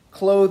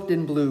 clothed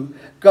in blue,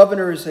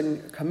 governors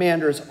and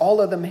commanders,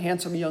 all of them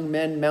handsome young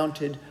men,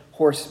 mounted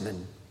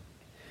horsemen.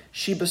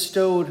 She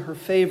bestowed her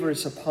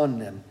favors upon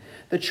them,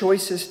 the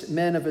choicest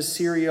men of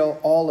Assyria,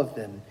 all of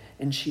them,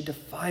 and she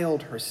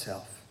defiled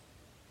herself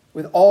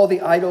with all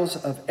the idols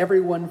of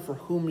everyone for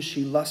whom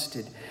she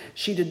lusted.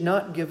 She did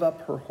not give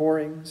up her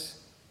whorings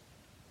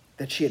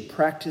that she had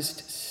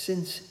practiced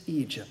since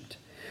Egypt.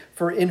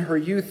 For in her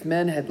youth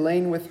men had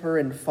lain with her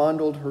and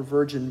fondled her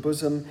virgin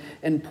bosom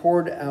and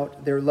poured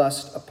out their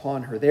lust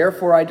upon her.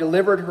 Therefore I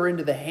delivered her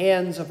into the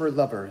hands of her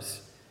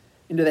lovers,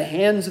 into the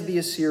hands of the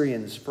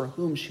Assyrians for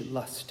whom she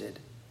lusted.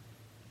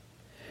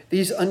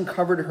 These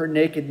uncovered her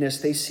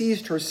nakedness. They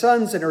seized her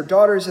sons and her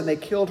daughters, and they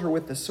killed her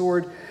with the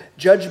sword.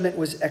 Judgment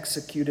was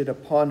executed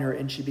upon her,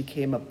 and she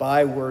became a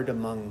byword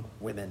among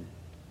women.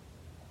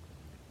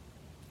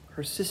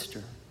 Her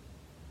sister,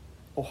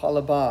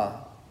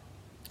 Oholibah,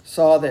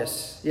 saw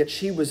this, yet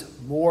she was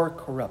more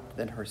corrupt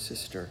than her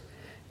sister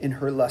in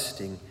her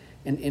lusting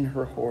and in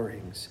her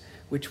whorings,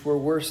 which were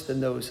worse than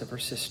those of her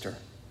sister.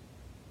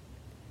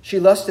 She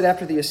lusted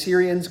after the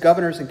Assyrians,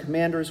 governors and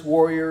commanders,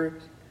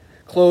 warriors,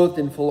 clothed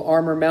in full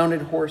armor,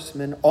 mounted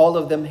horsemen, all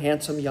of them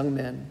handsome young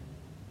men.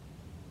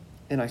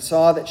 And I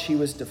saw that she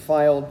was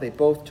defiled. They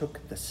both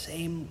took the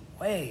same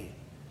way.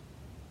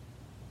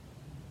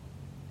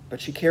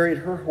 But she carried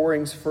her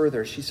whorings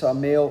further. She saw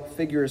male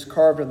figures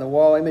carved on the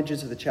wall,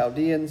 images of the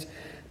Chaldeans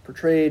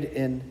portrayed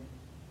in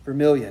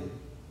vermilion,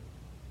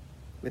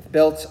 with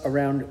belts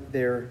around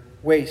their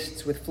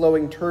waists, with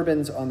flowing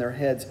turbans on their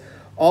heads,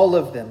 all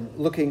of them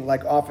looking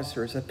like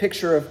officers, a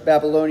picture of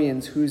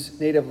Babylonians whose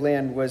native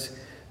land was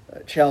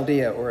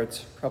Chaldea, or it's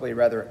probably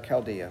rather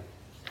Chaldea.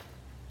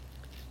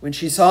 When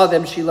she saw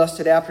them, she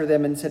lusted after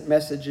them and sent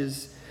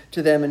messages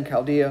to them in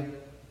Chaldea.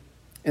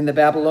 And the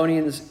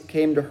Babylonians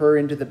came to her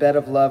into the bed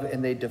of love,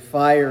 and they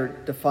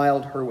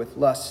defiled her with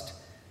lust.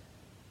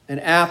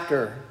 And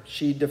after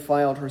she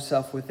defiled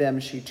herself with them,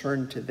 she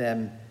turned to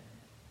them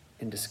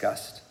in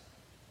disgust.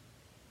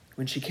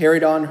 When she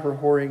carried on her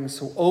whoring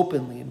so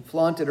openly and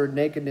flaunted her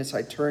nakedness,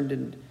 I turned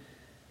in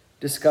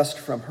disgust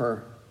from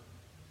her,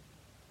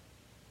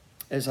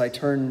 as I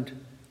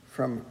turned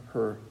from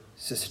her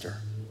sister.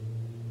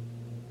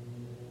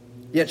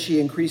 Yet she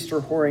increased her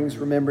whorings,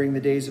 remembering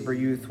the days of her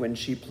youth when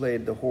she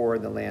played the whore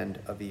in the land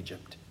of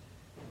Egypt.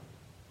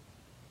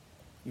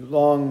 You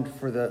longed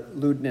for the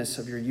lewdness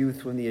of your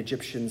youth when the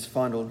Egyptians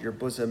fondled your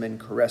bosom and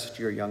caressed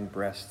your young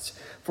breasts.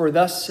 For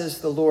thus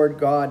says the Lord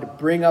God,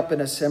 bring up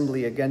an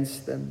assembly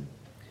against them.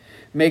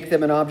 Make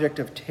them an object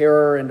of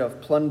terror and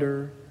of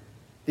plunder.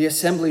 The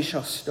assembly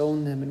shall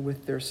stone them, and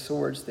with their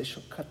swords they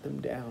shall cut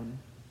them down.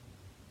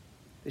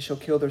 They shall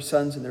kill their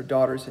sons and their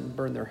daughters and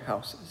burn their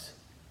houses.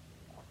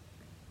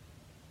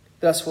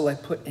 Thus will I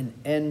put an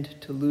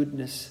end to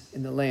lewdness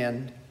in the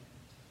land,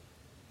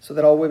 so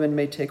that all women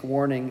may take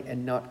warning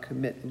and not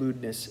commit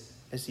lewdness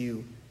as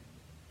you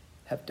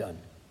have done.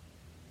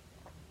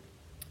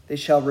 They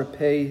shall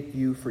repay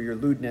you for your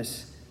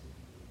lewdness,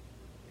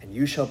 and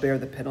you shall bear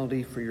the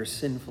penalty for your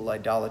sinful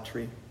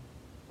idolatry,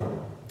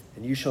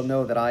 and you shall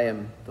know that I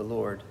am the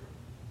Lord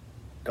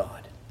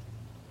God.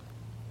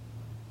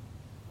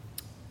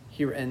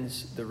 Here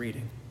ends the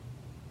reading.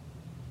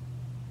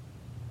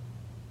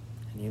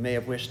 And you may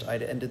have wished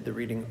I'd ended the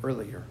reading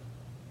earlier,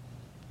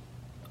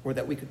 or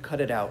that we could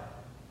cut it out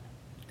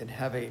and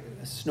have a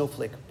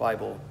snowflake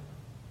Bible.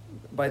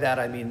 By that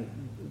I mean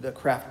the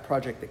craft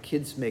project that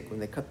kids make when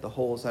they cut the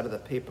holes out of the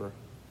paper,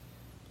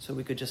 so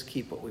we could just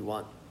keep what we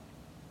want.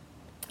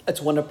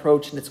 That's one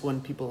approach, and it's one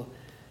people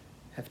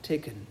have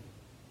taken.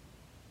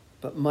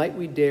 But might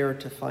we dare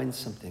to find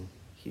something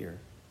here?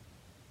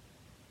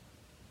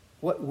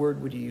 What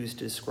word would you use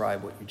to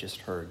describe what you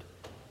just heard?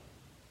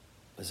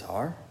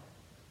 Bizarre?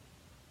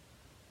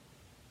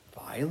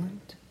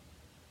 Violent?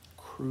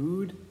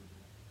 Crude?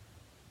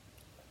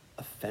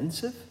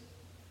 Offensive?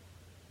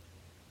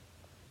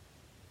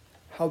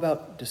 How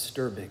about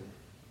disturbing?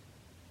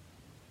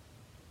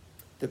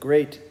 The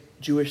great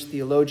Jewish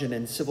theologian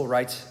and civil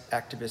rights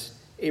activist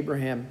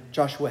Abraham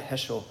Joshua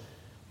Heschel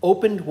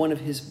opened one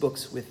of his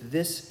books with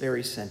this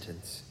very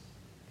sentence.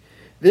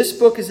 This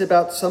book is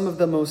about some of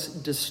the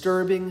most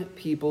disturbing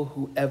people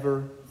who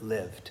ever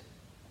lived.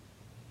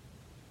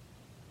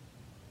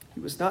 He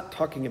was not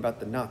talking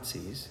about the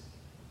Nazis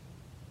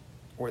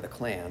or the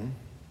Klan.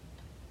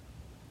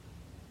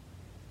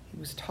 He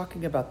was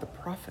talking about the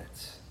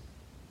prophets.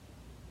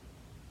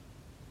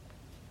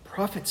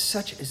 Prophets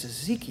such as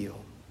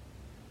Ezekiel,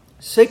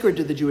 sacred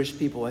to the Jewish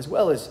people as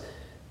well as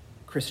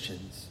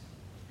Christians.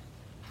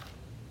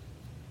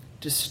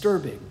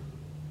 Disturbing.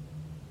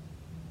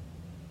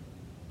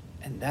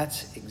 And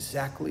that's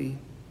exactly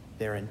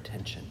their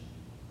intention.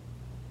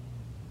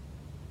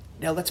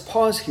 Now let's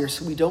pause here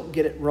so we don't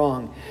get it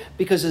wrong,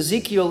 because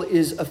Ezekiel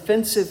is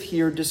offensive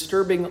here,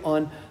 disturbing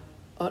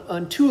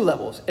on two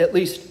levels, at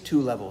least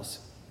two levels.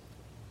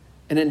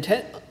 An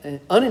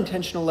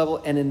unintentional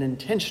level and an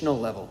intentional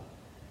level.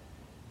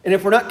 And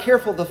if we're not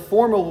careful, the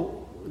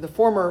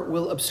former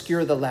will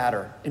obscure the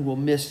latter and will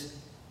miss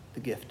the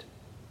gift.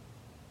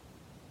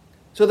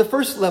 So the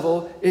first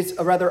level is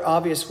a rather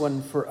obvious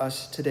one for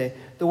us today,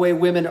 the way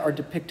women are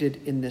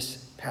depicted in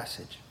this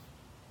passage.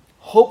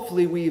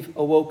 Hopefully we've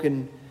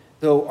awoken,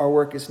 though our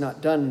work is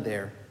not done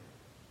there,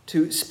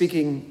 to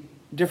speaking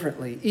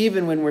differently,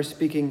 even when we're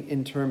speaking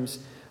in terms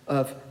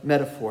of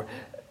metaphor.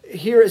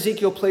 Here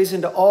Ezekiel plays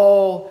into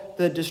all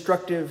the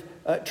destructive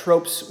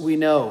tropes we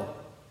know.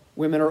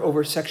 Women are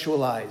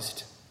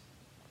over-sexualized,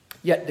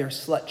 yet they're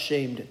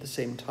slut-shamed at the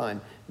same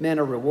time. Men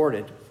are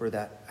rewarded for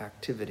that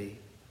activity.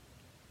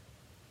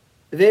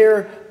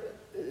 They're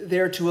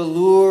there to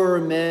allure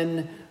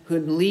men who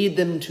lead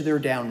them to their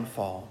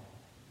downfall.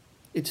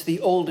 It's the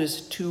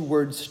oldest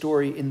two-word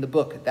story in the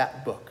book,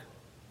 that book.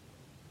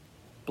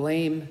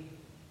 Blame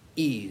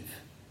Eve.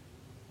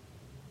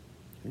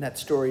 And that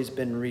story's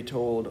been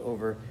retold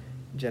over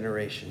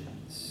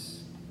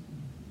generations.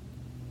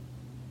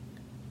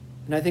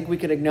 And I think we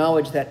can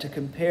acknowledge that to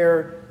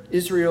compare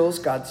Israel's,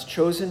 God's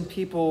chosen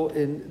people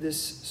in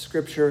this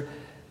scripture,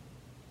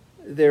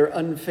 their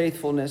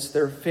unfaithfulness,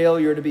 their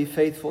failure to be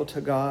faithful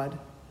to God,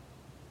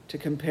 to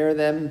compare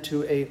them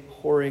to a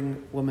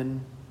whoring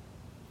woman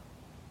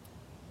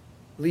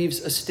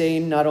leaves a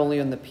stain not only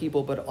on the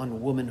people, but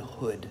on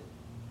womanhood.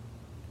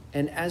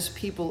 And as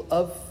people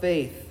of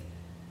faith,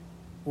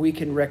 we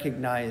can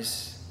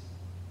recognize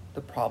the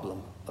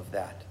problem of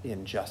that, the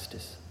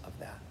injustice of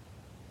that.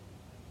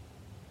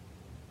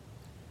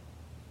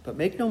 But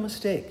make no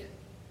mistake,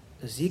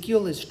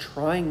 Ezekiel is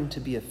trying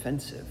to be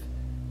offensive,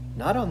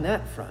 not on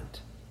that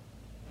front,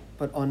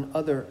 but on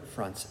other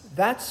fronts.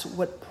 That's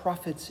what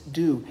prophets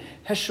do.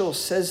 Heschel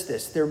says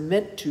this, they're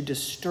meant to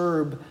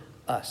disturb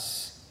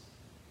us.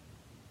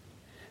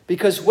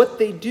 Because what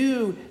they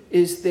do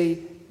is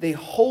they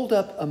hold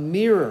up a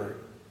mirror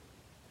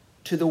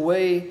to the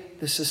way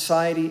the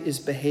society is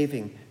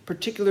behaving,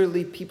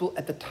 particularly people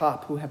at the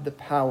top who have the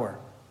power.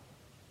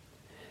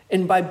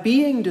 And by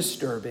being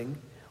disturbing,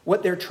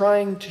 what they're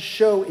trying to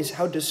show is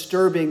how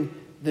disturbing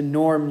the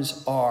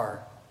norms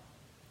are,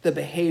 the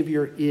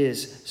behavior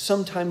is,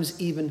 sometimes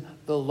even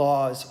the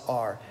laws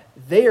are.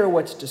 They are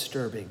what's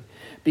disturbing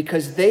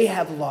because they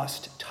have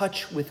lost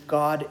touch with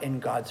God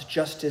and God's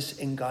justice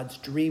and God's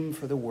dream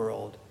for the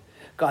world,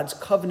 God's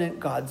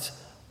covenant, God's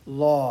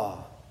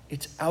law.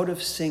 It's out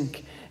of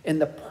sync, and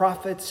the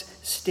prophets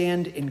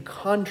stand in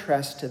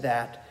contrast to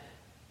that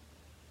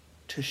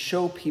to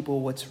show people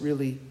what's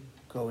really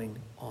going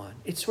on.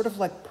 It's sort of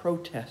like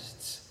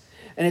protests.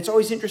 And it's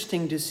always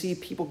interesting to see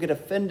people get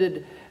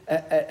offended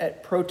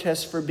at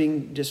protests for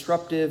being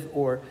disruptive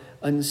or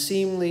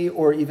unseemly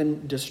or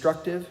even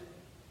destructive.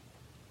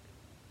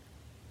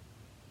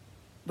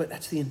 But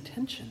that's the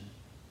intention.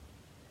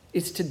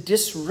 It's to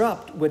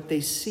disrupt what they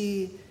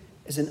see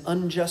as an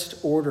unjust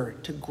order,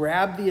 to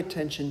grab the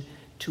attention,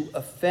 to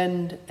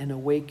offend and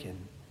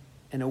awaken.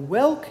 And a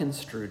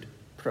well-construed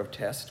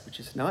protest, which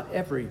is not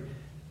every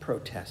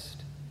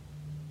protest,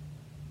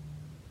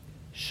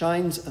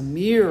 shines a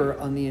mirror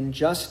on the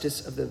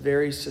injustice of the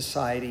very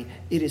society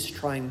it is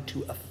trying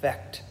to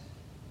affect.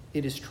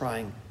 It is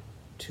trying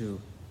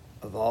to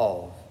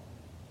evolve.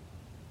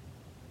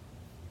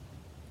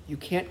 You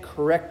can't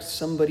correct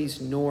somebody's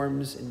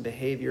norms and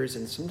behaviors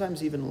and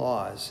sometimes even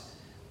laws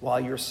while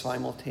you're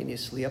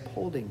simultaneously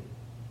upholding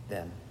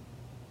them.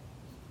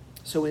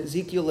 So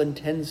Ezekiel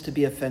intends to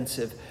be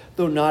offensive,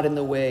 though not in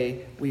the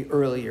way we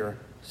earlier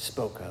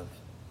spoke of.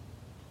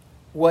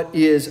 What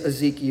is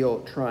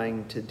Ezekiel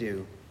trying to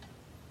do?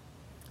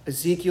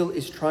 Ezekiel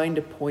is trying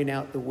to point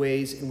out the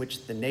ways in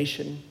which the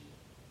nation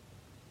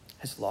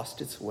has lost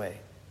its way.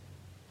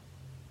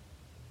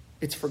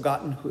 It's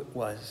forgotten who it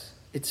was.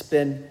 It's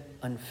been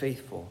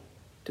unfaithful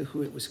to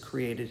who it was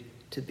created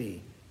to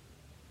be.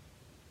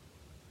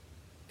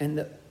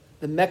 And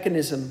the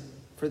mechanism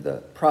for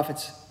the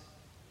prophet's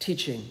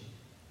teaching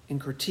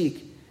and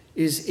critique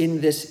is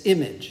in this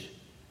image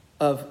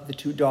of the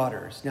two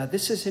daughters. Now,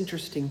 this is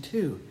interesting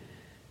too.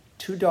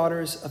 Two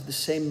daughters of the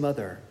same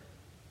mother.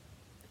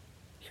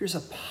 Here's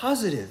a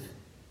positive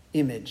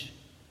image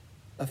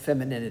of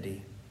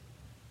femininity.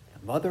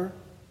 The mother,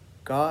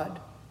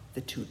 God,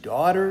 the two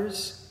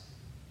daughters,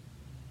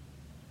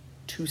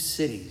 two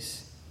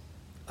cities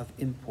of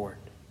import.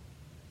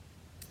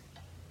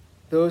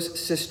 Those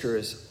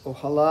sisters,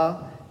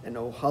 Oholah and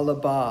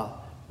Oholibah,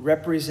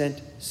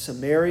 represent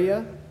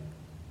Samaria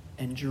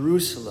and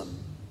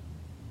Jerusalem,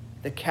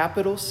 the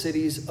capital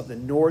cities of the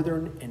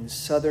northern and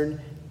southern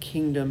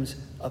kingdoms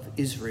of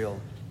Israel,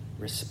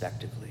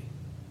 respectively.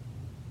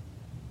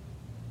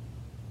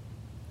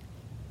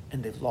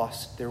 And they've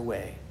lost their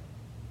way.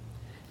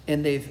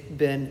 And they've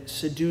been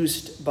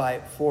seduced by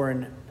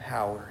foreign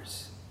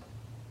powers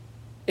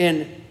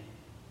and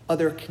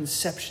other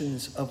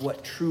conceptions of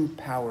what true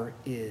power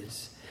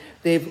is.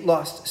 They've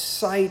lost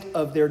sight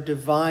of their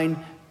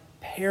divine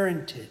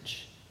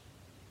parentage.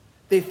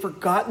 They've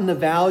forgotten the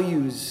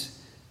values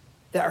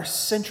that are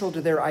central to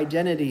their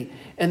identity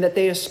and that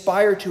they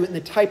aspire to in the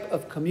type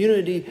of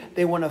community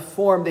they want to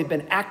form. They've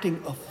been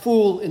acting a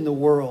fool in the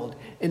world.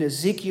 And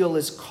Ezekiel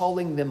is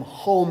calling them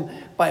home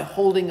by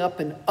holding up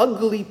an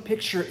ugly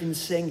picture and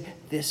saying,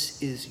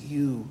 "This is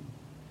you."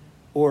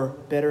 Or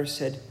better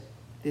said,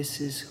 "This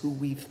is who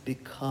we've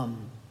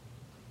become.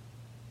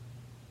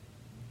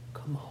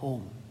 Come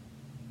home."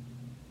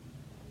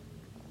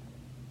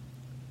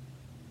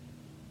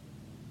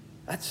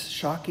 That's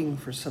shocking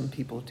for some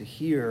people to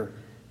hear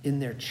in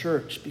their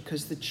church,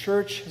 because the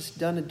church has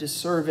done a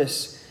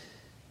disservice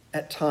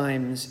at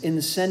times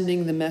in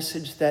sending the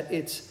message that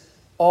it's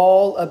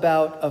all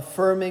about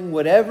affirming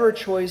whatever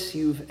choice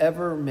you've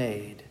ever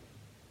made,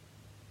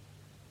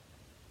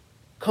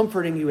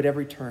 comforting you at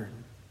every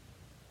turn.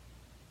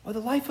 Well,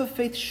 the life of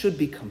faith should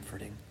be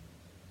comforting.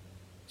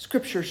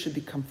 Scripture should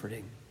be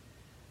comforting.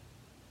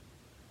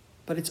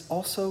 But it's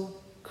also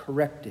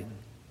correcting.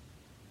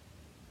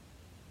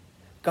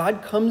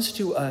 God comes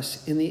to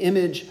us in the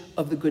image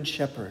of the Good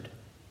Shepherd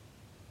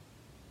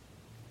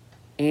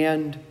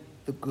and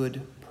the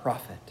good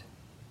prophet.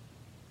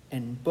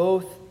 And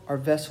both are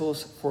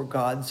vessels for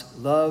God's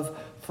love,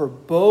 for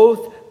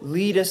both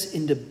lead us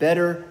into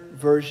better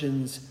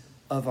versions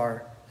of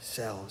ourselves.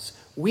 ourselves.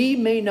 We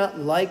may not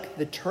like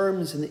the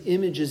terms and the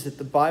images that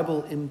the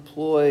Bible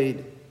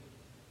employed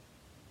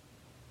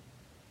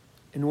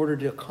in order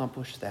to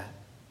accomplish that,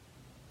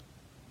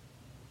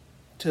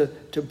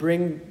 to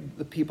bring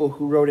the people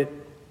who wrote it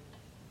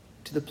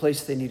to the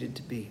place they needed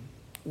to be.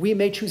 We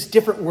may choose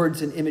different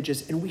words and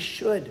images, and we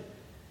should,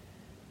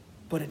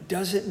 but it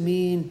doesn't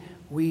mean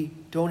we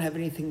don't have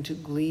anything to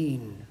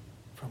glean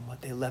from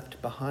what they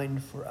left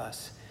behind for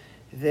us.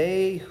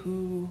 They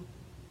who,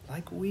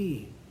 like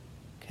we,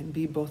 can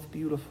be both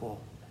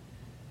beautiful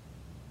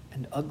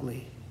and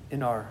ugly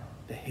in our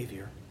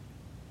behavior.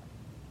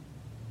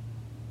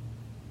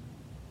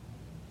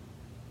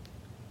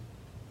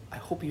 I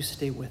hope you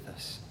stay with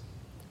us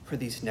for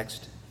these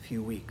next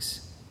few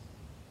weeks.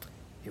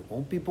 It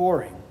won't be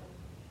boring,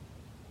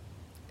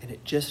 and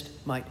it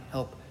just might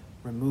help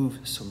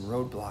remove some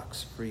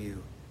roadblocks for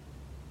you.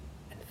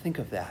 And think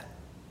of that.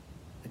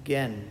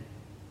 Again,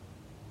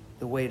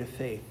 the way to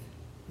faith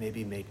may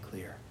be made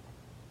clear.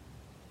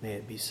 May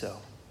it be so.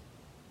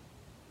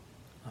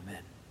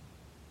 Amen.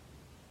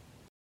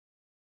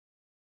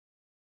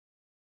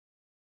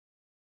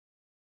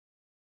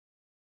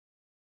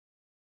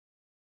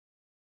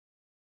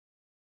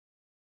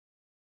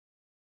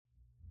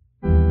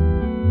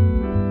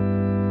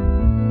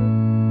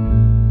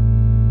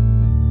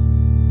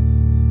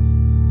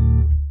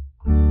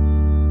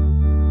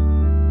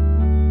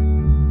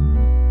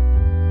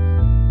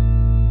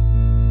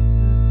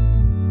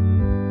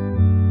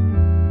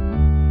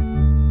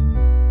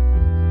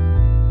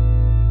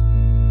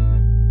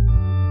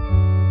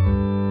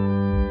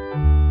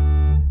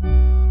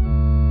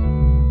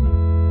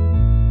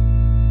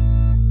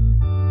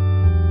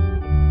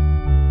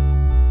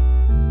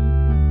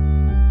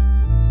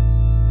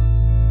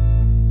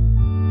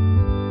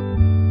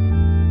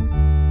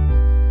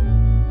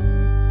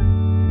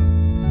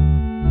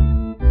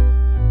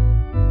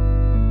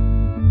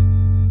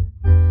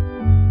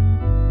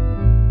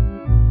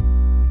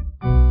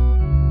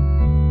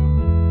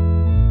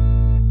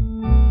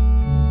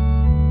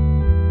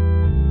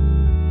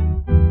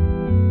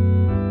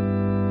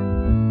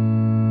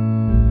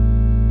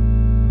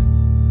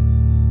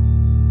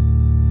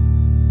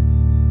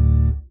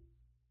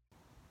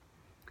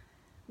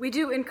 We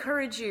do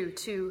encourage you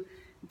to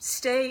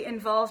stay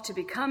involved, to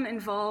become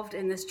involved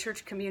in this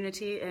church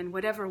community in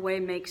whatever way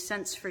makes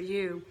sense for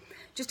you.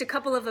 Just a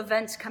couple of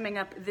events coming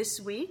up this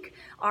week.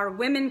 Our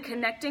Women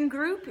Connecting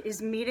group is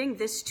meeting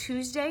this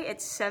Tuesday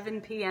at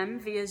 7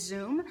 p.m. via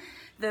Zoom.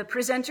 The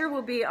presenter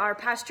will be our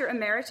Pastor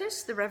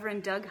Emeritus, the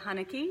Reverend Doug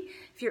Hunnicky.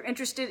 If you're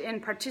interested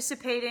in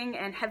participating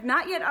and have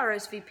not yet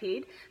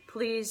RSVP'd,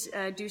 please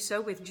do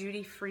so with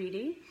Judy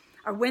Freedy.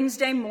 Our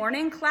Wednesday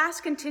morning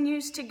class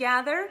continues to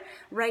gather.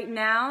 Right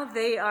now,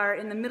 they are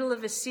in the middle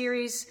of a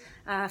series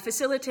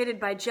facilitated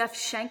by Jeff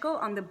Schenkel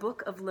on the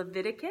book of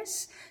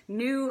Leviticus.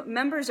 New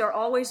members are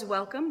always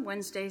welcome,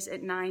 Wednesdays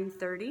at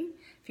 9:30.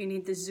 If you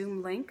need the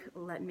Zoom link,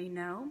 let me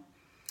know.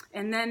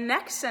 And then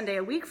next Sunday,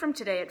 a week from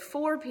today at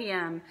 4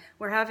 p.m.,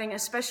 we're having a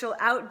special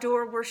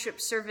outdoor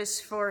worship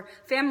service for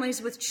families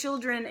with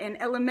children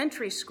in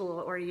elementary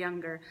school or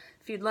younger.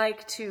 If you'd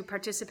like to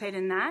participate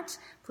in that,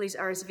 please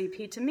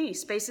RSVP to me.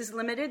 Space is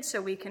limited, so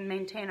we can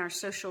maintain our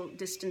social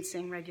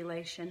distancing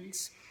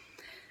regulations.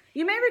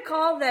 You may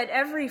recall that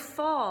every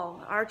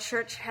fall, our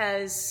church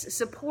has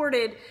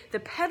supported the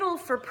Pedal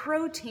for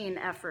Protein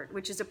effort,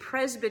 which is a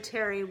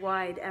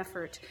presbytery-wide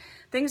effort.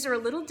 Things are a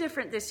little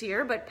different this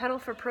year, but Pedal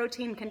for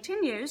Protein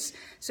continues.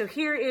 So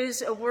here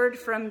is a word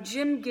from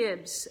Jim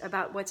Gibbs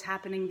about what's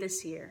happening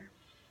this year.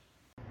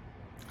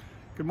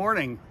 Good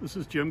morning. This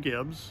is Jim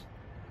Gibbs.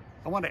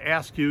 I want to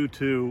ask you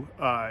to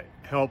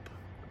help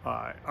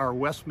our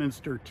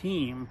Westminster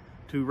team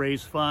to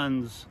raise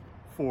funds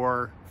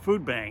for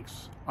food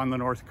banks on the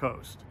North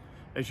Coast.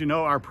 As you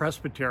know, our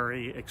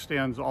presbytery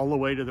extends all the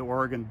way to the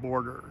Oregon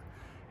border.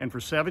 And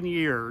for 7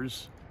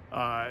 years,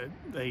 a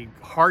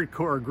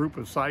hardcore group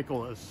of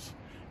cyclists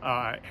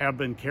have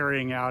been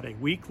carrying out a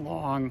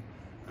week-long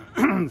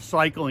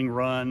cycling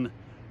run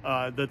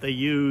that they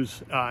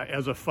use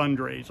as a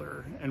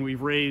fundraiser. And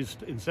we've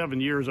raised in 7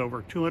 years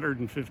over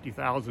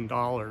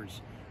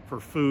 $250,000 for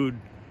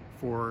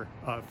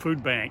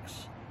food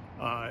banks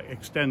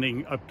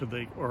extending up to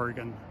the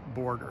Oregon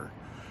border.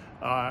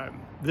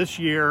 This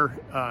year,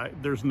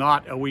 there's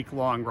not a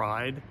week-long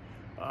ride,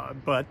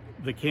 but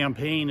the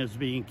campaign is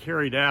being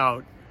carried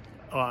out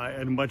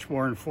in a much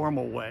more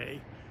informal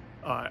way,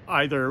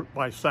 either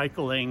by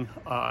cycling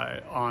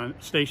on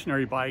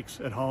stationary bikes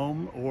at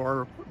home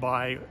or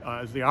by,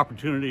 as the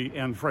opportunity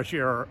and fresh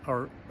air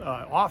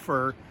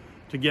offer,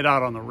 to get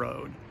out on the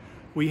road.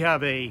 We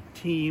have a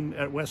team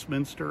at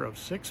Westminster of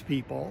 6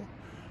 people,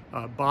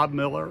 Bob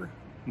Miller,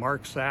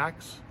 Mark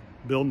Sachs,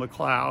 Bill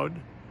McLeod,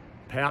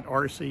 Pat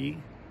Arce,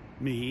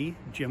 me,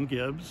 Jim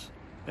Gibbs,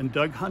 and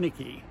Doug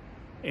Hunnicky,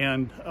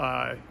 and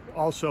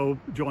also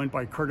joined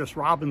by Curtis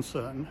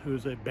Robinson,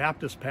 who's a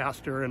Baptist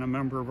pastor and a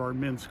member of our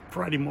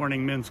Friday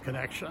morning Men's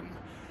Connection.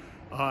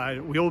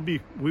 We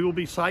will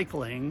be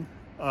cycling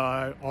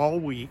all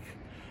week,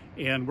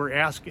 and we're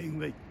asking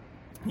that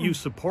you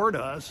support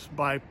us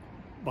by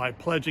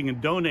pledging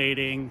and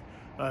donating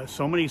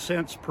so many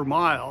cents per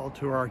mile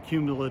to our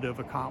cumulative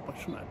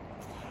accomplishment.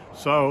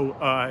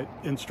 So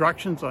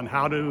instructions on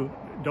how to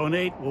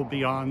donate will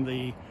be on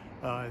the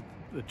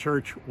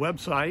church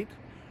website,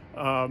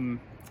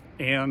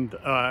 and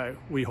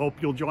we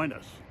hope you'll join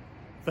us.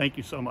 Thank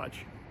you so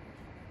much.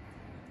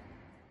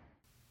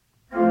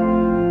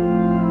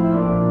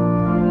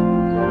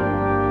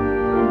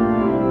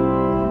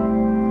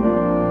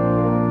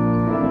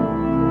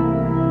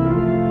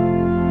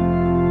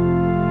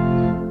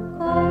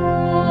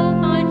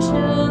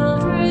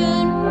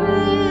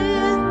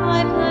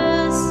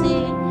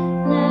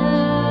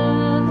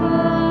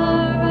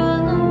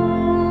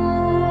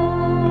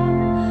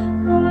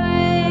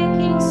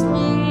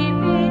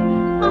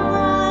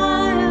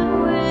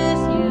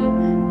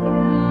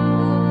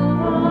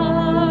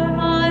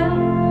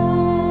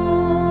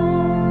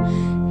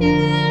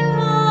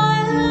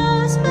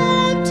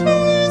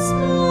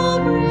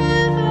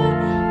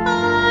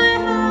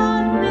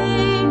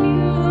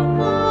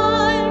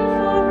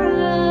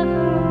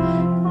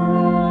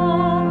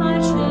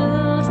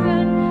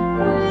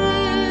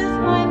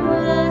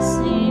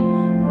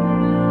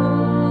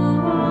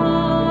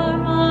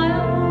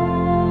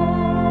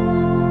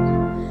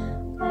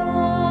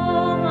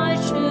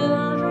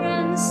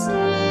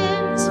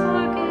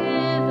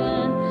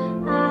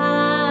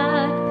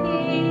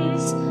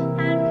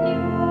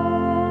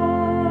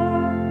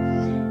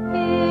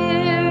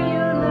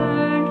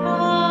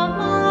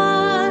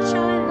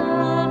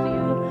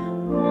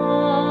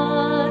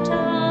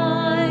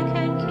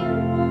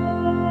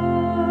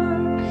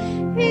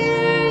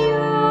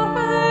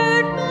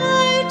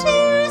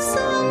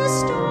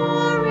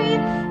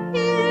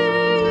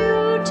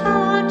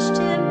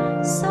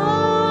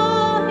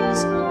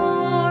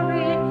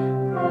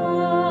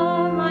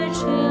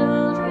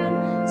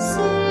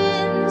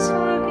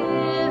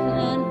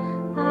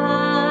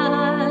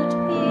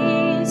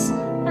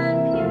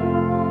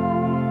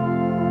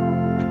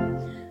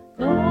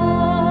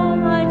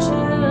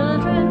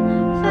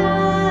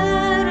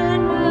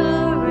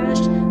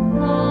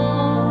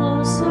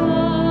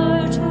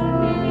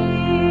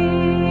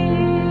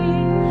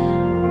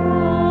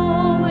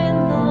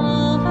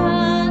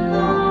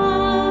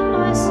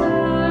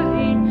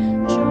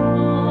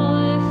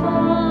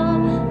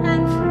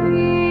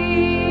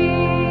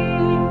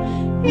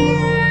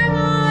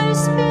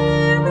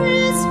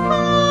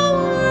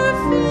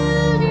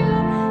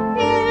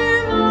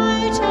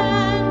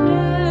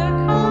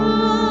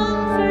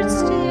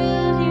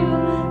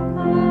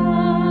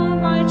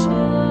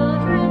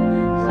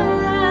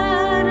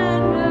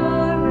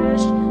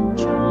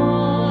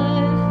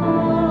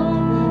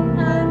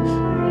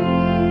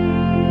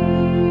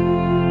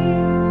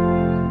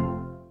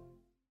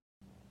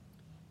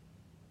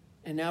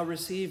 And now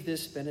receive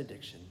this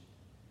benediction.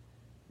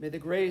 May the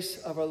grace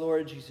of our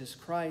Lord Jesus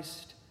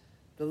Christ,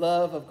 the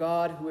love of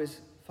God who is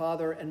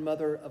Father and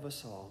Mother of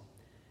us all,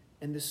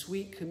 and the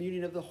sweet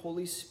communion of the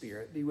Holy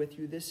Spirit be with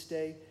you this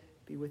day,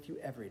 be with you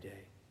every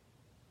day.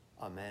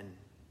 Amen.